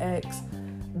LEX.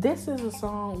 This is a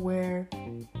song where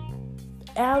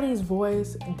Allie's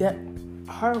voice,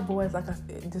 her voice, like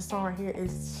this song right here,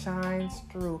 shines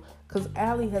through, because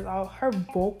Allie has all her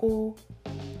vocal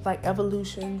like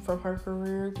evolution from her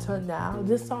career to now.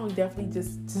 This song definitely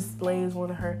just displays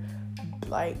one of her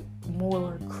like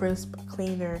more crisp,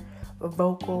 cleaner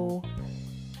vocal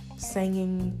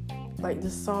singing. Like,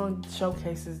 this song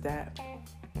showcases that.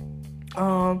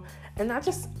 And I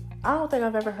don't think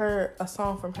I've ever heard a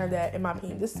song from her that, in my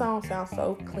opinion, this song sounds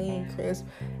so clean, crisp,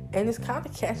 and it's kind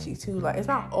of catchy too. Like, it's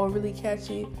not overly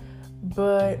catchy,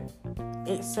 but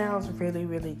it sounds really,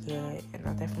 really good, and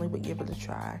I definitely would give it a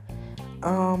try.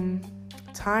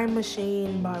 Time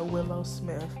Machine by Willow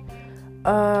Smith.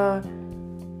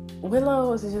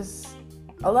 Willow is just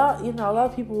a lot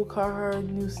of people will call her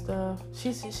new stuff.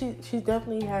 She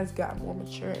definitely has got more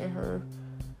mature in her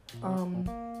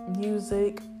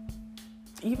music.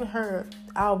 Even her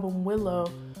album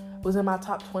Willow was in my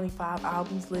top 25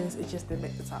 albums list. It just didn't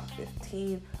make the top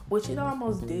 15, which it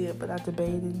almost did, but I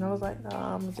debated and I was like,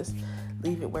 nah, I'm gonna just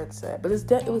leave it where it's at. But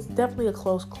it was definitely a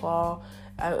close call.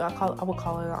 I would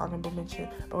call it an honorable mention.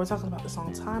 But we're talking about the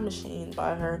song Time Machine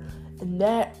by her, and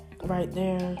that right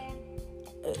there,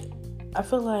 I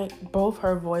feel like both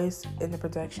her voice and the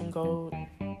production go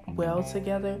well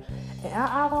together. And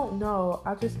I don't know,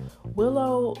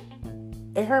 Willow,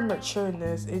 and her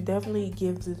matureness, it definitely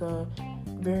gives it a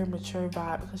very mature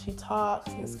vibe, because she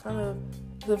talks. It's a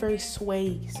very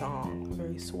sway song.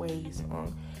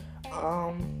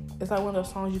 It's like one of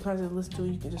those songs you kind of listen to,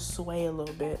 you can just sway a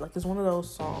little bit. Like, it's one of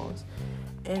those songs.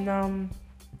 And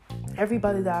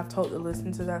everybody that I've told to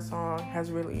listen to that song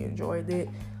has really enjoyed it.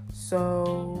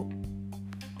 So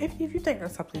if you think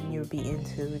that's something you would be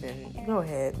into, then go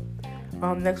ahead.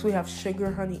 Next we have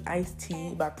Sugar Honey Iced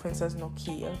Tea by Princess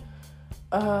Nokia.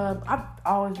 I've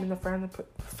always been a fan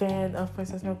of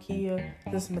Princess Nokia,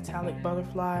 this metallic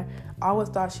butterfly. I always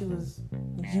thought she was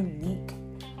unique,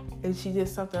 and she did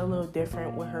something a little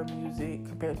different with her music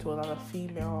compared to a lot of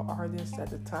female artists at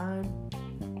the time.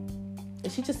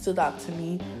 And she just stood out to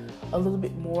me a little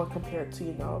bit more compared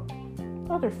to,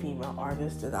 other female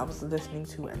artists that I was listening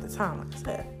to at the time. Like I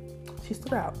said, she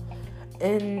stood out.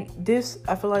 And this,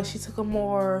 I feel like she took a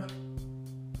more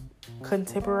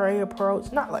contemporary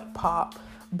approach, not like pop,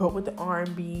 but with the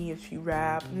R&B, and she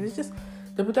rapped, and it's just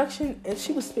the production, and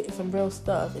she was spitting some real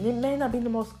stuff. And it may not be the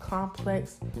most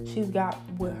complex she's got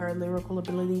with her lyrical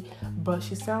ability, but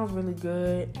she sounds really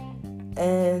good,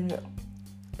 and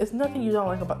it's nothing you don't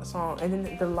like about the song. And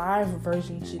then the live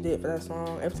version she did for that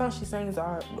song, every time she sings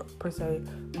or per se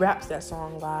raps that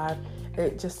song live,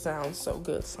 it just sounds so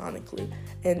good sonically,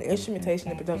 and the instrumentation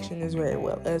and production is very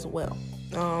well as well.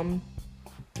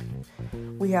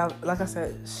 We have, like I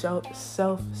said,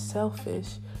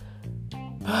 Selfish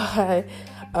by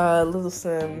Little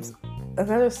Sims.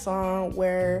 Another song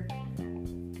where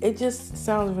it just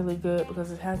sounds really good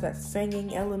because it has that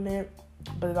singing element,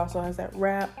 but it also has that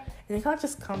rap, and it kind of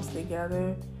just comes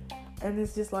together. And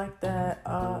it's just like that,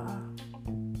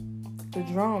 the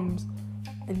drums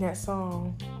in that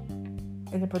song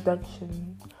and the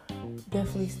production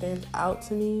definitely stands out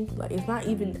to me. Like, it's not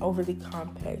even overly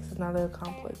complex. It's not a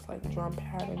complex like drum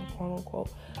pattern, quote unquote,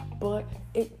 but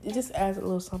it just adds a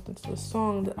little something to the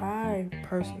song that I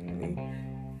personally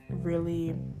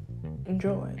really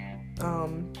enjoy.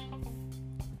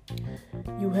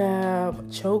 You have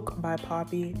Choke by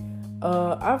Poppy.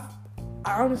 I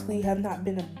honestly have not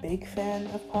been a big fan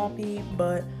of Poppy,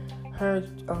 but her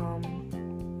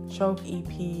Choke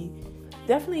EP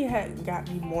definitely had got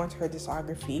me more into her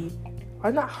discography.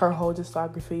 Or not her whole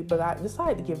discography, but I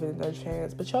decided to give it another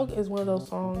chance. But Choke is one of those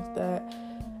songs that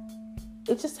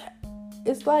it's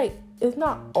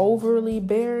not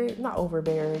overbearing,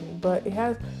 but it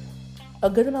has a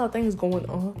good amount of things going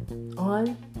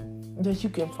on that you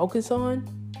can focus on.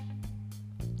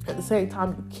 At the same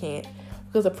time, you can't,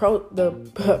 because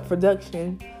the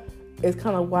production is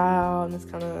kind of wild, and it's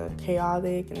kind of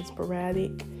chaotic and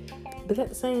sporadic. But at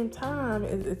the same time,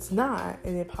 it's not.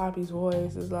 And then Poppy's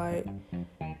voice is like,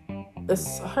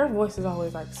 her voice is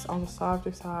always like on the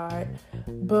softer side,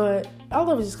 but all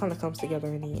of it just kind of comes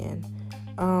together in the end.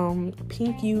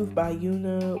 Pink Youth by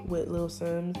Yuna with Lil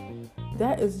Sims.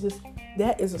 That is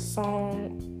a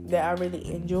song that I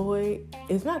really enjoyed.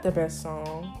 It's not the best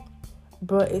song,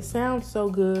 but it sounds so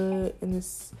good, and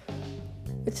it's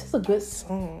just a good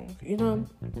song,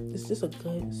 It's just a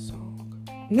good song.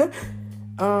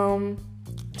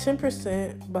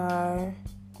 10% by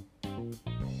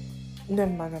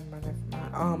Never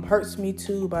mind. Hurts Me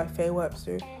Too by Faye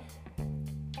Webster.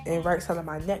 And Right Side of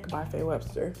My Neck by Faye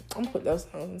Webster. I'm gonna put those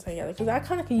songs together because I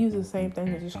kind of can use the same thing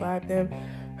to describe them.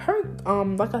 Her,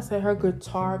 like I said, her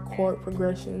guitar chord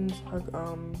progressions, in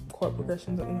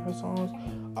her songs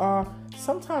are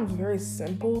sometimes very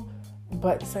simple,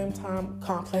 but at the same time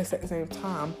complex at the same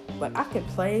time. Like I can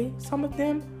play some of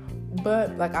them,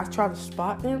 but like I try to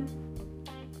spot them.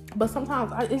 But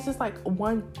sometimes it's just like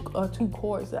one or two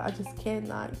chords that I just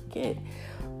cannot get.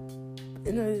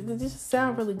 They just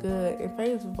sound really good. And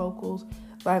Faye's vocals,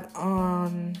 like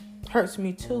on Hurts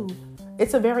Me Too,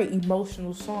 it's a very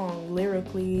emotional song,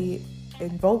 lyrically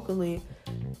and vocally,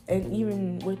 and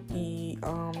even with the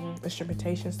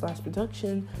instrumentation /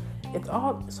 production, it's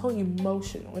all so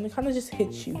emotional, and it kind of just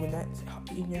hits you when that's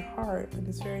in your heart, and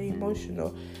it's very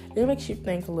emotional. It makes you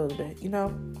think a little bit, you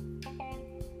know.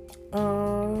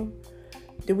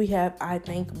 Then we have I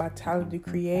Think by Tyler, the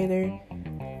Creator.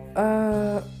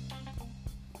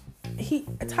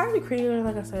 Tyler, the Creator,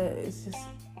 like I said, it's just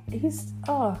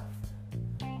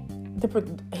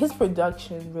his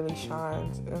production really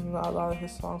shines in a lot of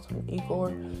his songs from Igor.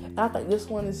 And I think this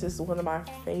one is just one of my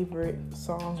favorite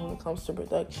songs when it comes to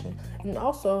production, and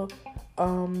also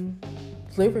not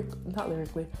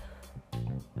lyrically,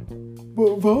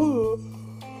 but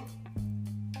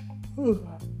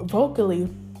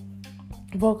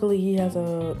vocally he has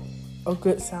a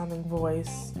good sounding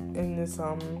voice in this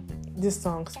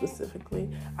song specifically.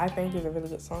 I think it's a really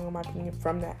good song in my opinion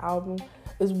from that album.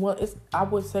 I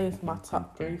would say it's my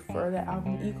top 3 for that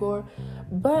album, Igor.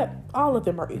 But all of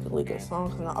them are equally good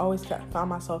songs, and I always find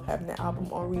myself having that album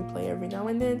on replay every now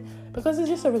and then because it's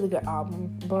just a really good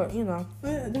album. But you know,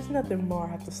 there's nothing more I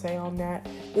have to say on that.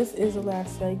 This is the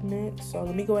last segment, so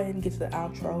let me go ahead and get to the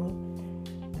outro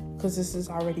because this is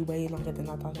already way longer than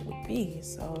I thought it would be.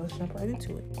 So let's jump right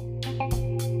into it.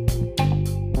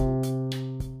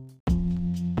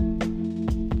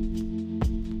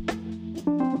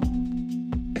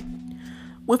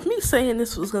 With me saying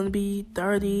this was going to be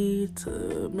 30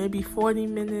 to maybe 40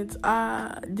 minutes,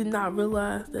 I did not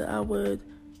realize that I would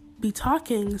be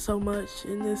talking so much,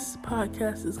 and this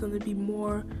podcast is going to be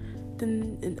more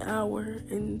than an hour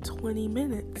and 20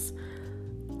 minutes.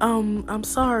 I'm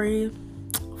sorry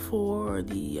for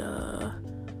the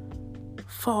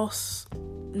false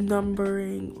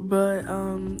numbering, but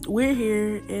we're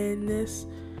here, and this,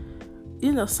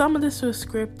 you know, some of this was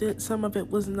scripted, some of it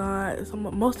was not.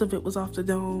 Most of it was off the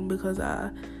dome because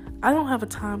I don't have a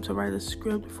time to write a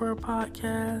script for a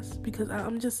podcast because I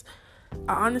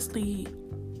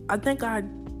think I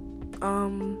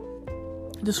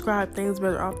describe things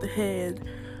better off the head.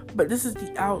 But this is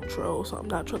the outro, so I'm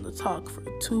not trying to talk for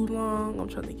too long. I'm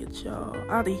trying to get y'all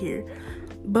out of here.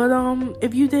 But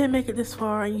if you did make it this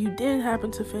far and you did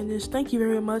happen to finish, thank you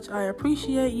very much. I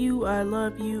appreciate you. I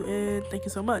love you, and thank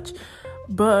you so much.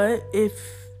 But if,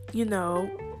 you know,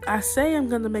 I say I'm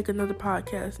going to make another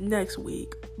podcast next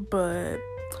week, but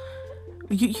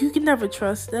you can never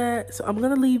trust that. So I'm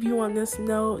going to leave you on this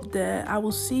note that I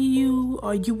will see you,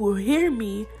 or you will hear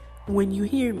me when you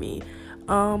hear me.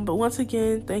 But once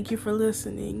again, thank you for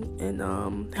listening, and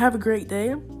have a great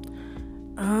day.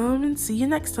 And see you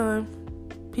next time.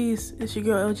 Peace. It's your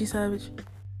girl, LG Savage.